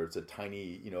smaller. It's a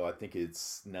tiny, I think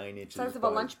it's 9 inches. Size of a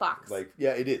lunchbox.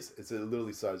 It is. It's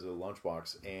literally size of a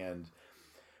lunchbox, and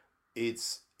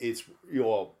it's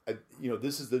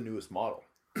this is the newest model.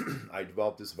 I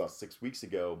developed this about 6 weeks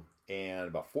ago, and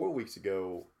about 4 weeks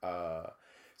ago,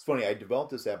 it's funny, I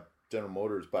developed this at General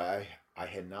Motors, but I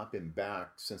had not been back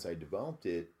since I developed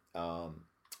it,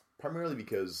 primarily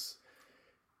because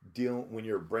when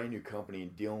you're a brand new company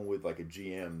and dealing with like a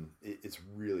GM, it's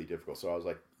really difficult. So I was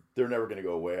like, they're never going to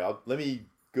go away. Let me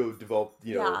go develop,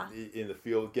 in the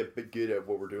field, get good at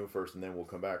what we're doing first, and then we'll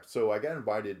come back. So I got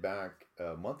invited back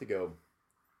a month ago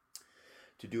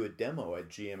to do a demo at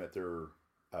GM at their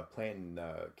plant in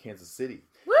Kansas City.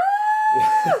 Woo!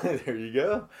 There you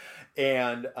go.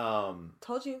 And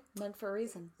told you, meant for a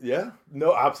reason. Yeah,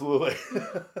 no, absolutely.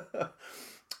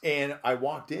 And I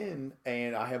walked in,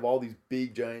 and I have all these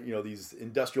big, giant, these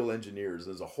industrial engineers.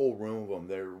 There's a whole room of them.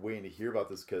 They're waiting to hear about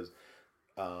this because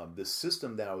the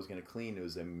system that I was going to clean, it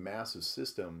was a massive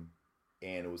system,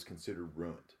 and it was considered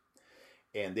ruined.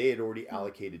 And they had already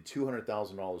allocated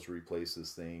 $200,000 to replace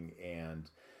this thing, and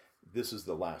this is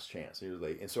the last chance.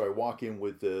 And so I walk in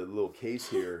with the little case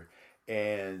here,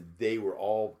 and they were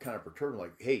all kind of perturbed,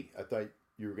 like, "Hey, I thought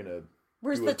you were gonna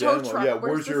Where's do the a tow demo. truck? Yeah,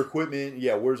 where's your equipment?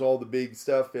 Yeah, where's all the big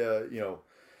stuff?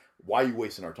 Why are you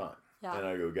wasting our time?" Yeah. And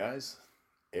I go, "Guys,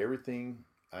 everything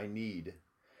I need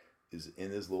is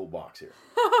in this little box here."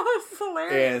 It's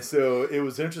hilarious. And so it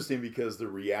was interesting because the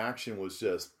reaction was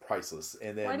just priceless.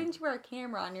 And then why didn't you wear a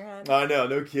camera on your head? I know,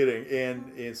 no kidding.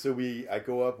 And so I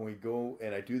go up and we go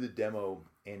and I do the demo,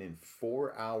 and in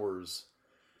 4 hours,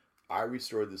 I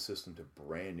restored the system to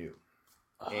brand new.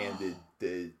 And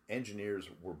the engineers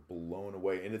were blown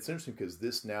away. And it's interesting because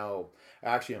this now,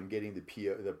 actually, I'm getting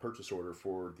the purchase order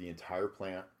for the entire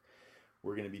plant.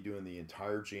 We're going to be doing the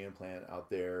entire GM plant out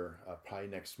there probably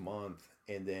next month.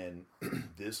 And then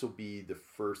this will be the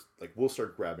first, like, we'll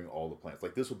start grabbing all the plants.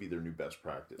 Like, this will be their new best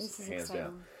practice, hands exciting.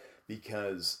 Down.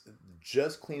 Because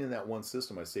just cleaning that one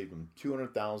system, I saved them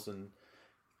 $200,000.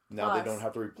 Now Plus. They don't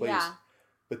have to replace. Yeah.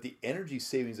 But the energy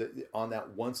savings on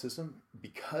that one system,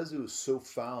 because it was so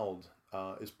fouled,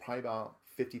 is probably about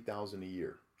 $50,000 a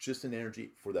year, just in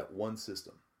energy for that one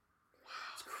system.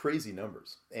 It's crazy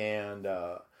numbers, and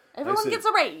everyone gets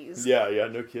a raise. Yeah,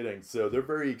 no kidding. So they're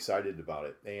very excited about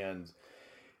it, and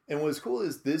what's cool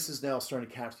is this is now starting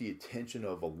to catch the attention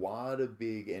of a lot of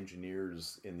big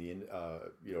engineers in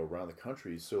the around the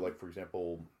country. So, like, for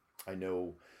example, I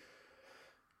know,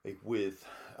 like, with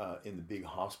in the big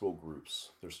hospital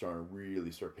groups, they're starting to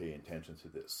really start paying attention to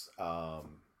this.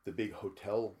 The big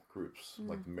hotel groups,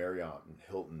 like the Marriott and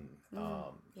Hilton,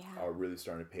 are really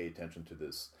starting to pay attention to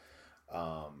this.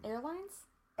 Airlines?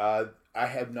 I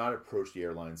have not approached the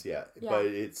airlines yet, but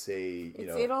it's a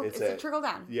a trickle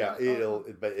down. Yeah,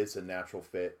 but it's a natural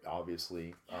fit,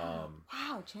 obviously.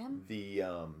 Wow, Jim.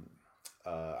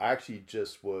 I actually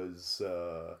just was.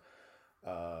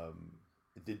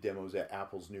 Did demos at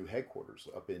Apple's new headquarters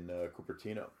up in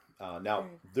Cupertino. Now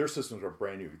their systems are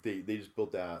brand new. They just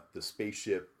built the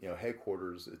spaceship,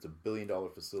 headquarters. It's $1 billion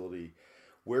facility.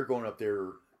 We're going up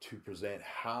there to present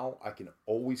how I can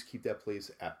always keep that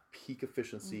place at peak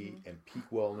efficiency and peak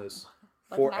wellness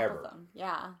like forever.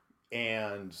 Yeah.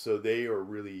 And so they are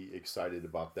really excited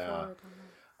about that.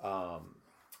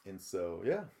 And so,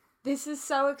 yeah. This is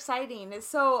so exciting.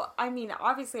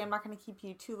 Obviously I'm not going to keep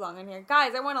you too long in here.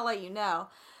 Guys, I want to let you know,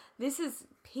 this is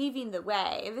paving the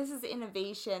way. This is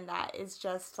innovation that is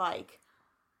just like,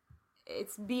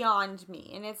 it's beyond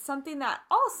me. And it's something that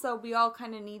also we all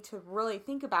kind of need to really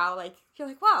think about. Like, you're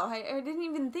like, wow, I didn't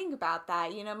even think about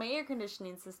that. My air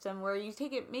conditioning system, where you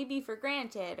take it maybe for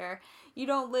granted, or you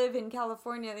don't live in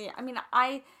California.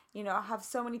 I have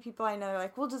so many people I know, they're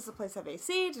like, well, does the place have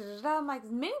AC? I'm like,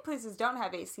 many places don't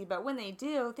have AC, but when they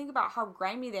do, think about how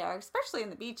grimy they are, especially in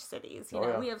the beach cities.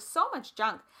 We have so much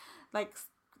junk, like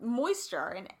moisture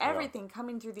and everything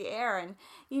coming through the air, and,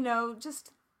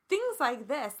 just things like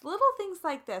this, little things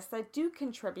like this that do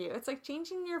contribute. It's like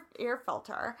changing your air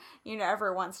filter,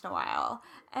 every once in a while.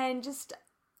 And just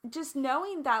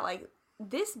knowing that, like,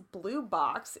 this blue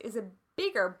box is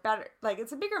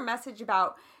it's a bigger message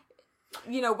about,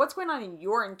 what's going on in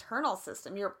your internal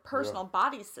system, your personal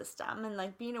body system, and,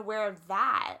 like, being aware of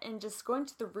that and just going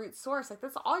to the root source. Like,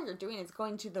 that's all you're doing is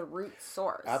going to the root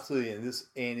source. Absolutely.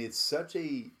 And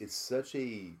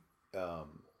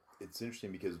it's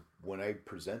interesting because when I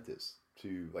present this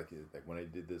to, like when I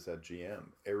did this at GM,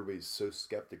 everybody's so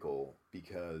skeptical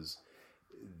because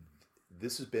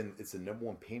it's the number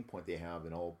one pain point they have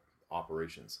in all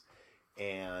operations.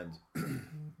 And,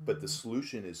 but the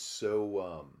solution is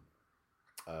so,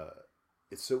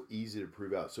 it's so easy to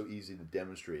prove out, so easy to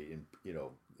demonstrate, and,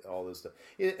 all this stuff.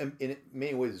 In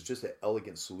many ways, it's just an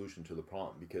elegant solution to the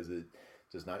problem because it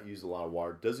does not use a lot of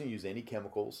water, doesn't use any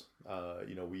chemicals.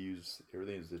 We use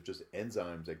everything is just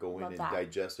enzymes that go in and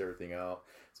digest everything out.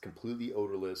 It's completely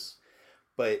odorless.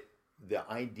 But the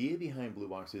idea behind Blue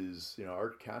Box is,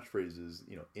 our catchphrase is,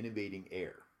 innovating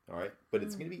air. All right. But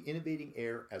it's going to be innovating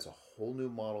air as a whole new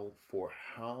model for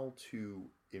how to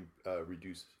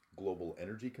reduce global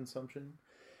energy consumption,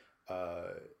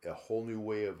 a whole new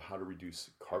way of how to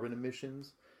reduce carbon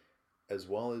emissions, as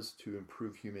well as to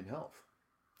improve human health.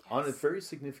 Yes. On a very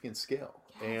significant scale.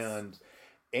 Yes.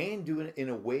 And doing it in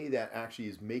a way that actually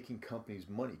is making companies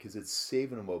money because it's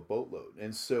saving them a boatload.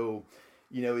 And so,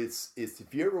 it's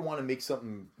if you ever want to make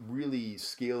something really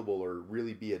scalable or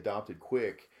really be adopted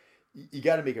quick, you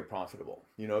got to make it profitable.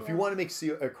 If you want to make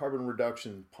a carbon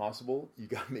reduction possible, you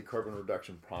got to make carbon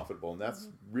reduction profitable. And that's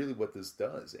really what this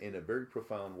does in a very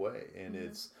profound way. And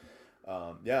it's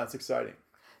exciting.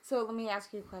 So let me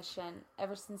ask you a question.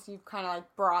 Ever since you've kind of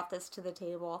like brought this to the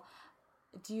table,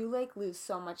 do you like lose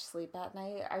so much sleep at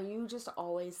night? Are you just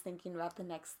always thinking about the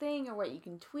next thing or what you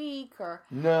can tweak or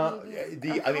No,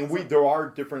 maybe there are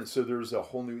different. So there's a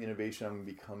whole new innovation I'm going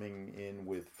to be coming in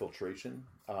with filtration.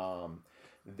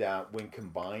 That when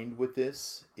combined with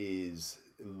this is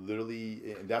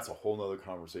literally, and that's a whole nother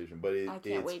conversation. But I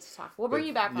can't wait to talk. We'll bring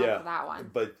you back on for that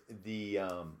one. But the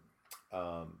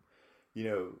you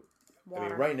know, Water. I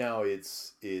mean, right now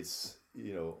it's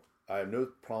you know, I have no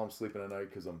problem sleeping at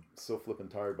night because I'm so flipping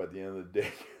tired by the end of the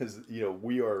day. Because you know,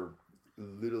 we are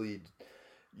literally,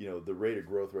 you know, the rate of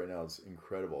growth right now is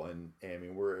incredible, and I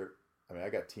mean I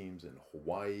got teams in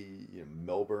Hawaii, you know,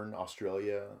 Melbourne,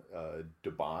 Australia,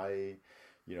 Dubai,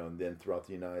 you know, and then throughout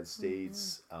the United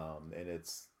States, and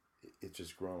it's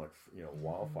just grown like, you know,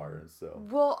 wildfire. And so,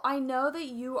 well, I know that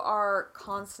you are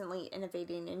constantly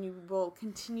innovating and you will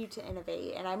continue to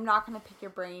innovate, and I'm not going to pick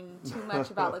your brain too much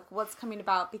about like what's coming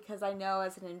about, because I know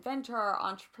as an inventor or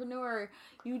entrepreneur,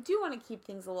 you do want to keep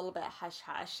things a little bit hush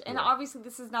hush. And obviously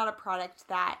this is not a product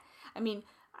that, I mean,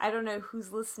 I don't know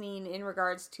who's listening in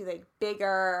regards to like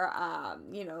bigger,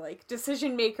 you know, like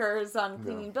decision makers on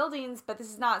cleaning buildings, but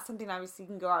this is not something obviously you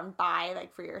can go out and buy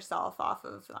like for yourself off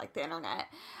of like the internet.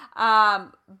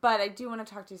 But I do want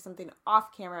to talk to you something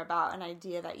off camera about an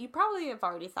idea that you probably have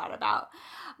already thought about.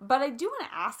 But I do want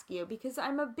to ask you, because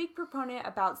I'm a big proponent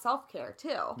about self-care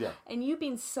too. Yeah. And you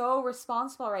being so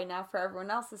responsible right now for everyone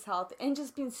else's health and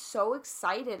just being so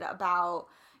excited about,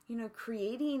 you know,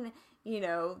 creating, you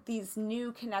know, these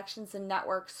new connections and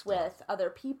networks with other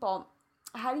people.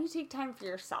 How do you take time for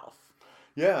yourself?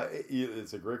 Yeah,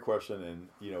 it's a great question, and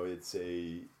you know, it's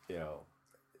a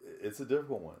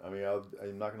difficult one. I mean,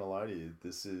 I'm not going to lie to you.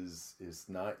 It's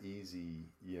not easy.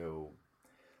 You know,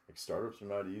 like startups are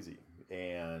not easy,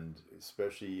 and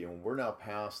especially, and we're now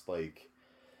past like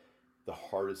the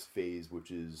hardest phase, which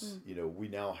is you know, we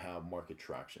now have market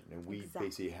traction, and we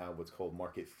basically have what's called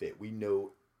market fit. We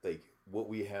know like what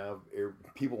we have,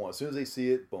 people want, as soon as they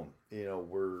see it, boom, you know,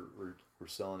 we're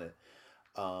selling it.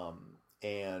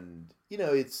 And you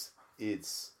know, it's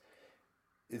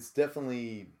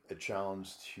definitely a challenge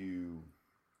to,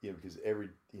 you know, because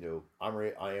you know,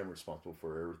 I am responsible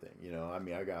for everything, you know. I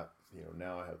mean, I got, you know,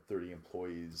 now I have 30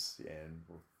 employees, and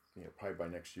you know, probably by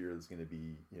next year there's going to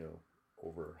be, you know,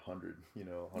 over 100, you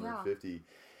know, 150.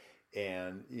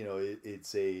 And you know,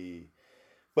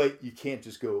 but you can't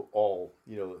just go all,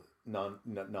 you know,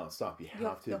 non-stop. You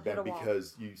have to,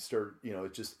 because you start, you know,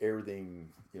 it's just everything,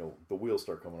 you know, the wheels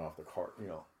start coming off the car, you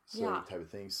know, so type of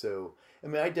thing. So, I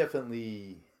mean, I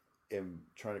definitely am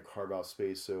trying to carve out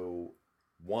space. So,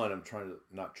 one, I'm trying to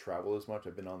not travel as much.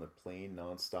 I've been on the plane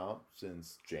nonstop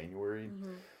since January.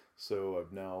 So,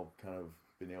 I've now kind of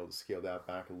been able to scale that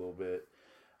back a little bit.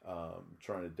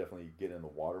 Trying to definitely get in the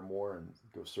water more and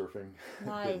go surfing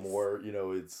a bit more. You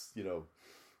know, it's, you know,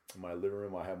 in my living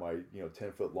room, I have my, you know,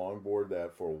 10-foot longboard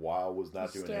that for a while was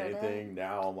not doing anything.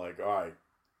 Now I'm like, all right,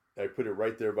 I put it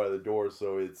right there by the door,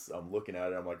 so I'm looking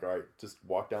at it. I'm like, all right, just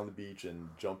walk down the beach and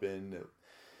jump in.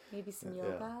 Maybe some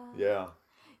yoga.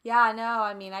 Yeah, I know.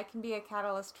 I mean, I can be a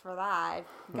catalyst for that.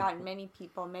 I've gotten many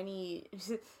people,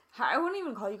 I won't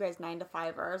even call you guys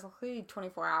 9-to-5ers. I'll call you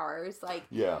 24 hours. Like,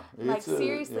 like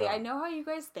seriously, I know how you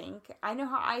guys think. I know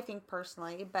how I think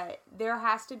personally, but there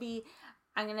has to be,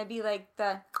 I'm going to be like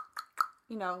the,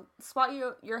 you know, swat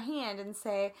your hand and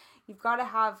say, you've got to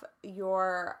have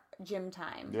your gym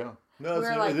time. Yeah. No,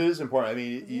 it is important. I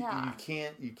mean, you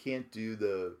can't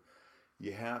do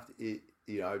you have to,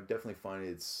 you know, I definitely find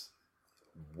it's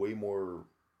way more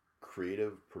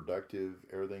creative, productive,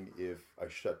 everything if I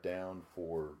shut down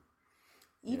for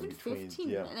even 15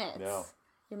 minutes. Yeah.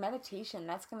 Your meditation,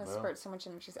 that's going to spurt so much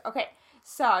energy. Okay,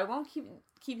 so I won't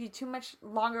keep you too much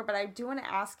longer, but I do want to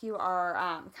ask you our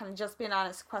kind of just being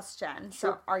honest question. Sure.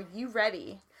 So are you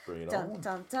ready? Bring it dun, on.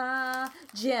 dun, dun.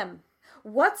 Jim,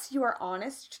 what's your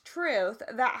honest truth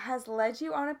that has led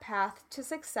you on a path to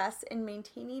success in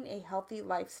maintaining a healthy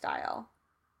lifestyle?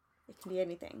 It can be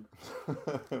anything.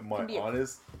 My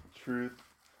honest truth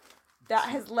that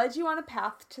has led you on a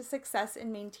path to success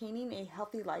in maintaining a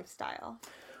healthy lifestyle.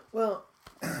 Well,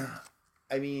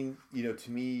 I mean, you know,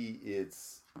 to me,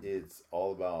 it's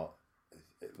all about,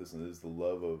 listen, this is the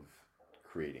love of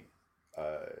creating.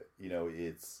 You know,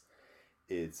 it's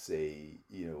a,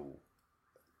 you know,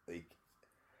 like,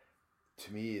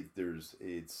 to me,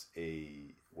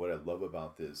 what I love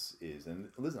about this is, and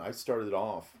listen, I started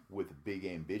off with a big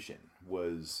ambition,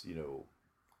 was, you know,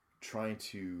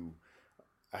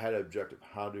 I had an objective,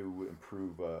 how to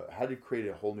improve, how to create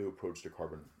a whole new approach to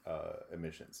carbon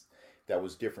emissions that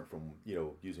was different from, you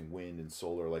know, using wind and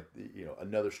solar, like, you know,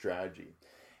 another strategy.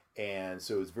 And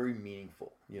so it's very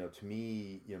meaningful. To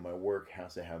me, my work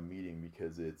has to have meaning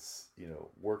because it's,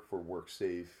 work for work's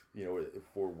sake,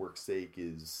 for work's sake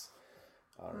is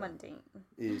mundane.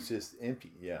 It's just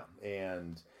empty, yeah.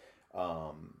 And,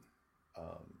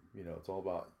 it's all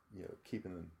about,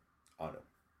 keeping, I don't know,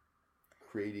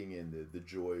 creating and the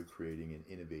joy of creating and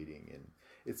innovating. And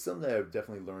it's something that I've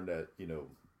definitely learned that,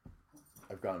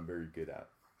 I've gotten very good at.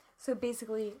 So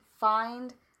basically,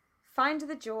 find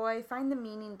the joy, find the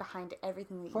meaning behind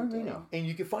everything that you do. Meaning. And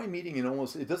you can find meaning in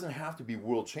almost, it doesn't have to be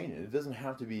world changing. It doesn't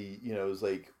have to be, it's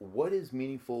like, what is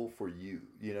meaningful for you?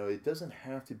 It doesn't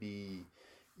have to be,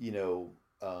 and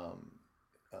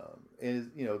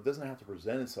it doesn't have to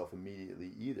present itself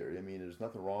immediately either. I mean, there's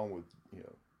nothing wrong with,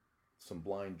 some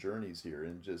blind journeys here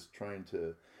and just trying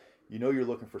to, you're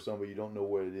looking for somebody, you don't know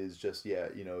what it is just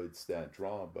yet, it's that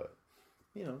draw, but,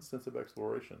 sense of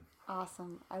exploration.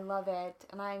 Awesome. I love it.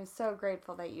 And I'm so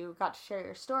grateful that you got to share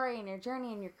your story and your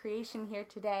journey and your creation here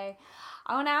today.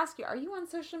 I want to ask you, are you on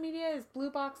social media? Is Blue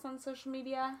Box on social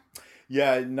media?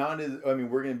 Yeah, we're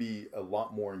going to be a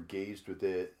lot more engaged with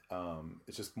it.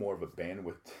 It's just more of a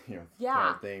bandwidth, kind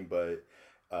of thing. But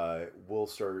we'll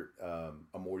start,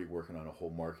 I'm already working on a whole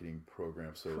marketing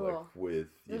program. So cool. Like with,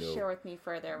 You'll share with me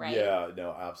further, right? Yeah,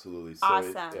 no, absolutely. So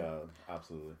awesome.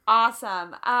 Absolutely.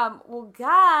 Awesome. Well,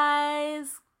 guys,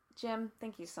 Jim,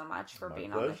 thank you so much for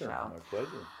being on the show. My pleasure.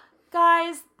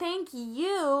 Guys, thank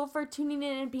you for tuning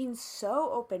in and being so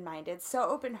open-minded, so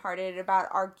open-hearted about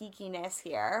our geekiness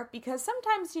here. Because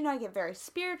sometimes, I get very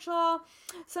spiritual.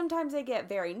 Sometimes I get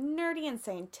very nerdy and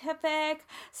scientific.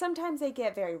 Sometimes I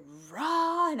get very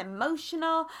raw and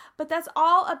emotional. But that's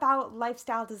all about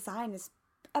lifestyle design. It's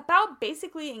about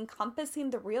basically encompassing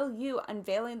the real you,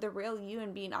 unveiling the real you,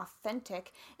 and being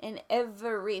authentic in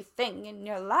everything in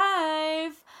your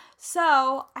life.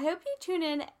 So I hope you tune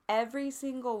in every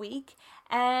single week.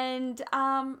 And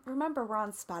remember, we're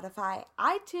on Spotify,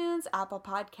 iTunes, Apple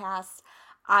Podcasts,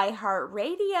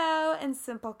 iHeartRadio, and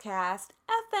Simplecast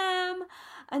FM.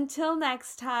 Until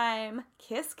next time,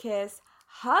 kiss, kiss,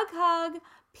 hug, hug,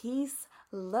 peace,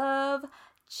 love,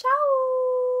 ciao.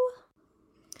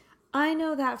 I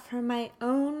know that from my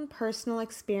own personal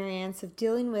experience of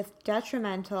dealing with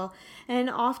detrimental and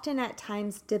often at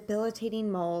times debilitating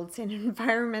molds and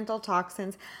environmental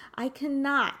toxins, I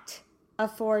cannot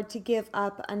afford to give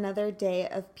up another day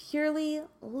of purely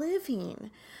living.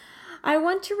 I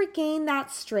want to regain that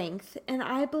strength, and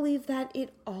I believe that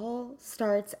it all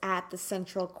starts at the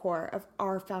central core of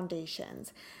our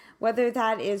foundations. Whether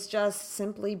that is just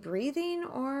simply breathing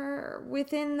or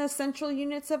within the central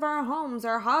units of our homes,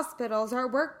 our hospitals, our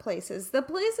workplaces, the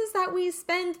places that we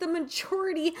spend the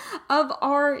majority of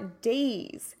our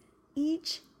days,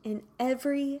 each and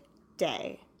every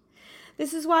day.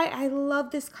 This is why I love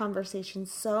this conversation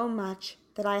so much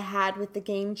that I had with the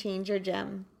Game Changer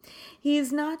Jim.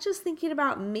 He's not just thinking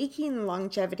about making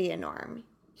longevity a norm.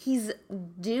 He's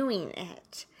doing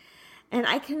it. And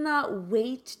I cannot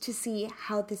wait to see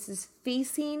how this is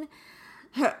creating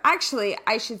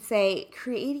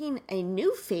a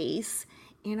new face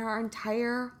in our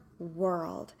entire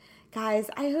world. Guys,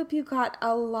 I hope you got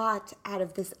a lot out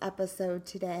of this episode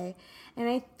today. And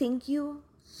I thank you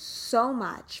so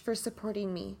much for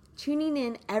supporting me, tuning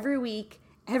in every week,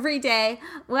 every day,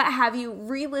 what have you,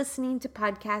 re-listening to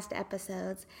podcast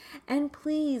episodes. And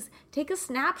please take a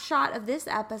snapshot of this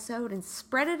episode and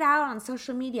spread it out on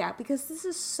social media because this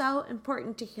is so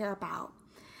important to hear about.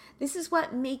 This is what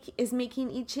is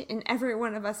making each and every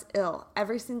one of us ill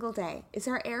every single day, is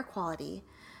our air quality.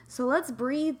 So let's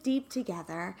breathe deep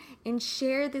together and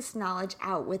share this knowledge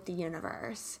out with the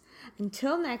universe.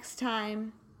 Until next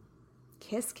time,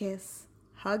 kiss, kiss,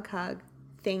 hug, hug.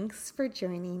 Thanks for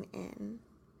joining in.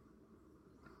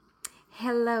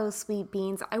 Hello, sweet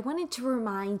beans. I wanted to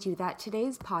remind you that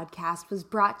today's podcast was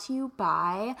brought to you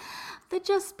by the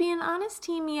Just Being Honest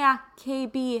team. Yeah,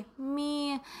 KB,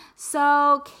 me.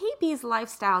 So KB's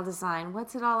lifestyle design,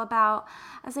 what's it all about?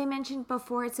 As I mentioned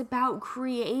before, it's about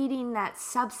creating that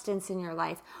substance in your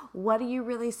life. What are you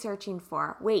really searching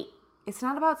for? Wait, it's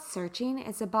not about searching.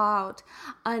 It's about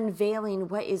unveiling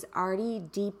what is already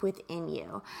deep within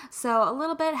you. So a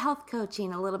little bit health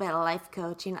coaching, a little bit life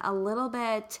coaching, a little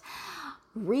bit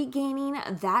regaining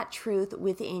that truth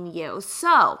within you.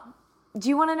 So, do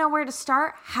you want to know where to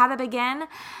start? How to begin?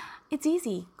 It's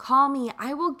easy. Call me.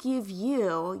 I will give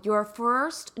you your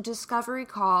first discovery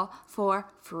call for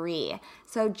free.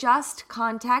 So just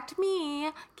contact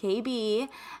me, KB,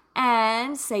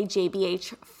 and say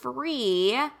JBH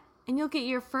free, and you'll get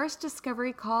your first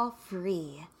discovery call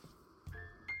free.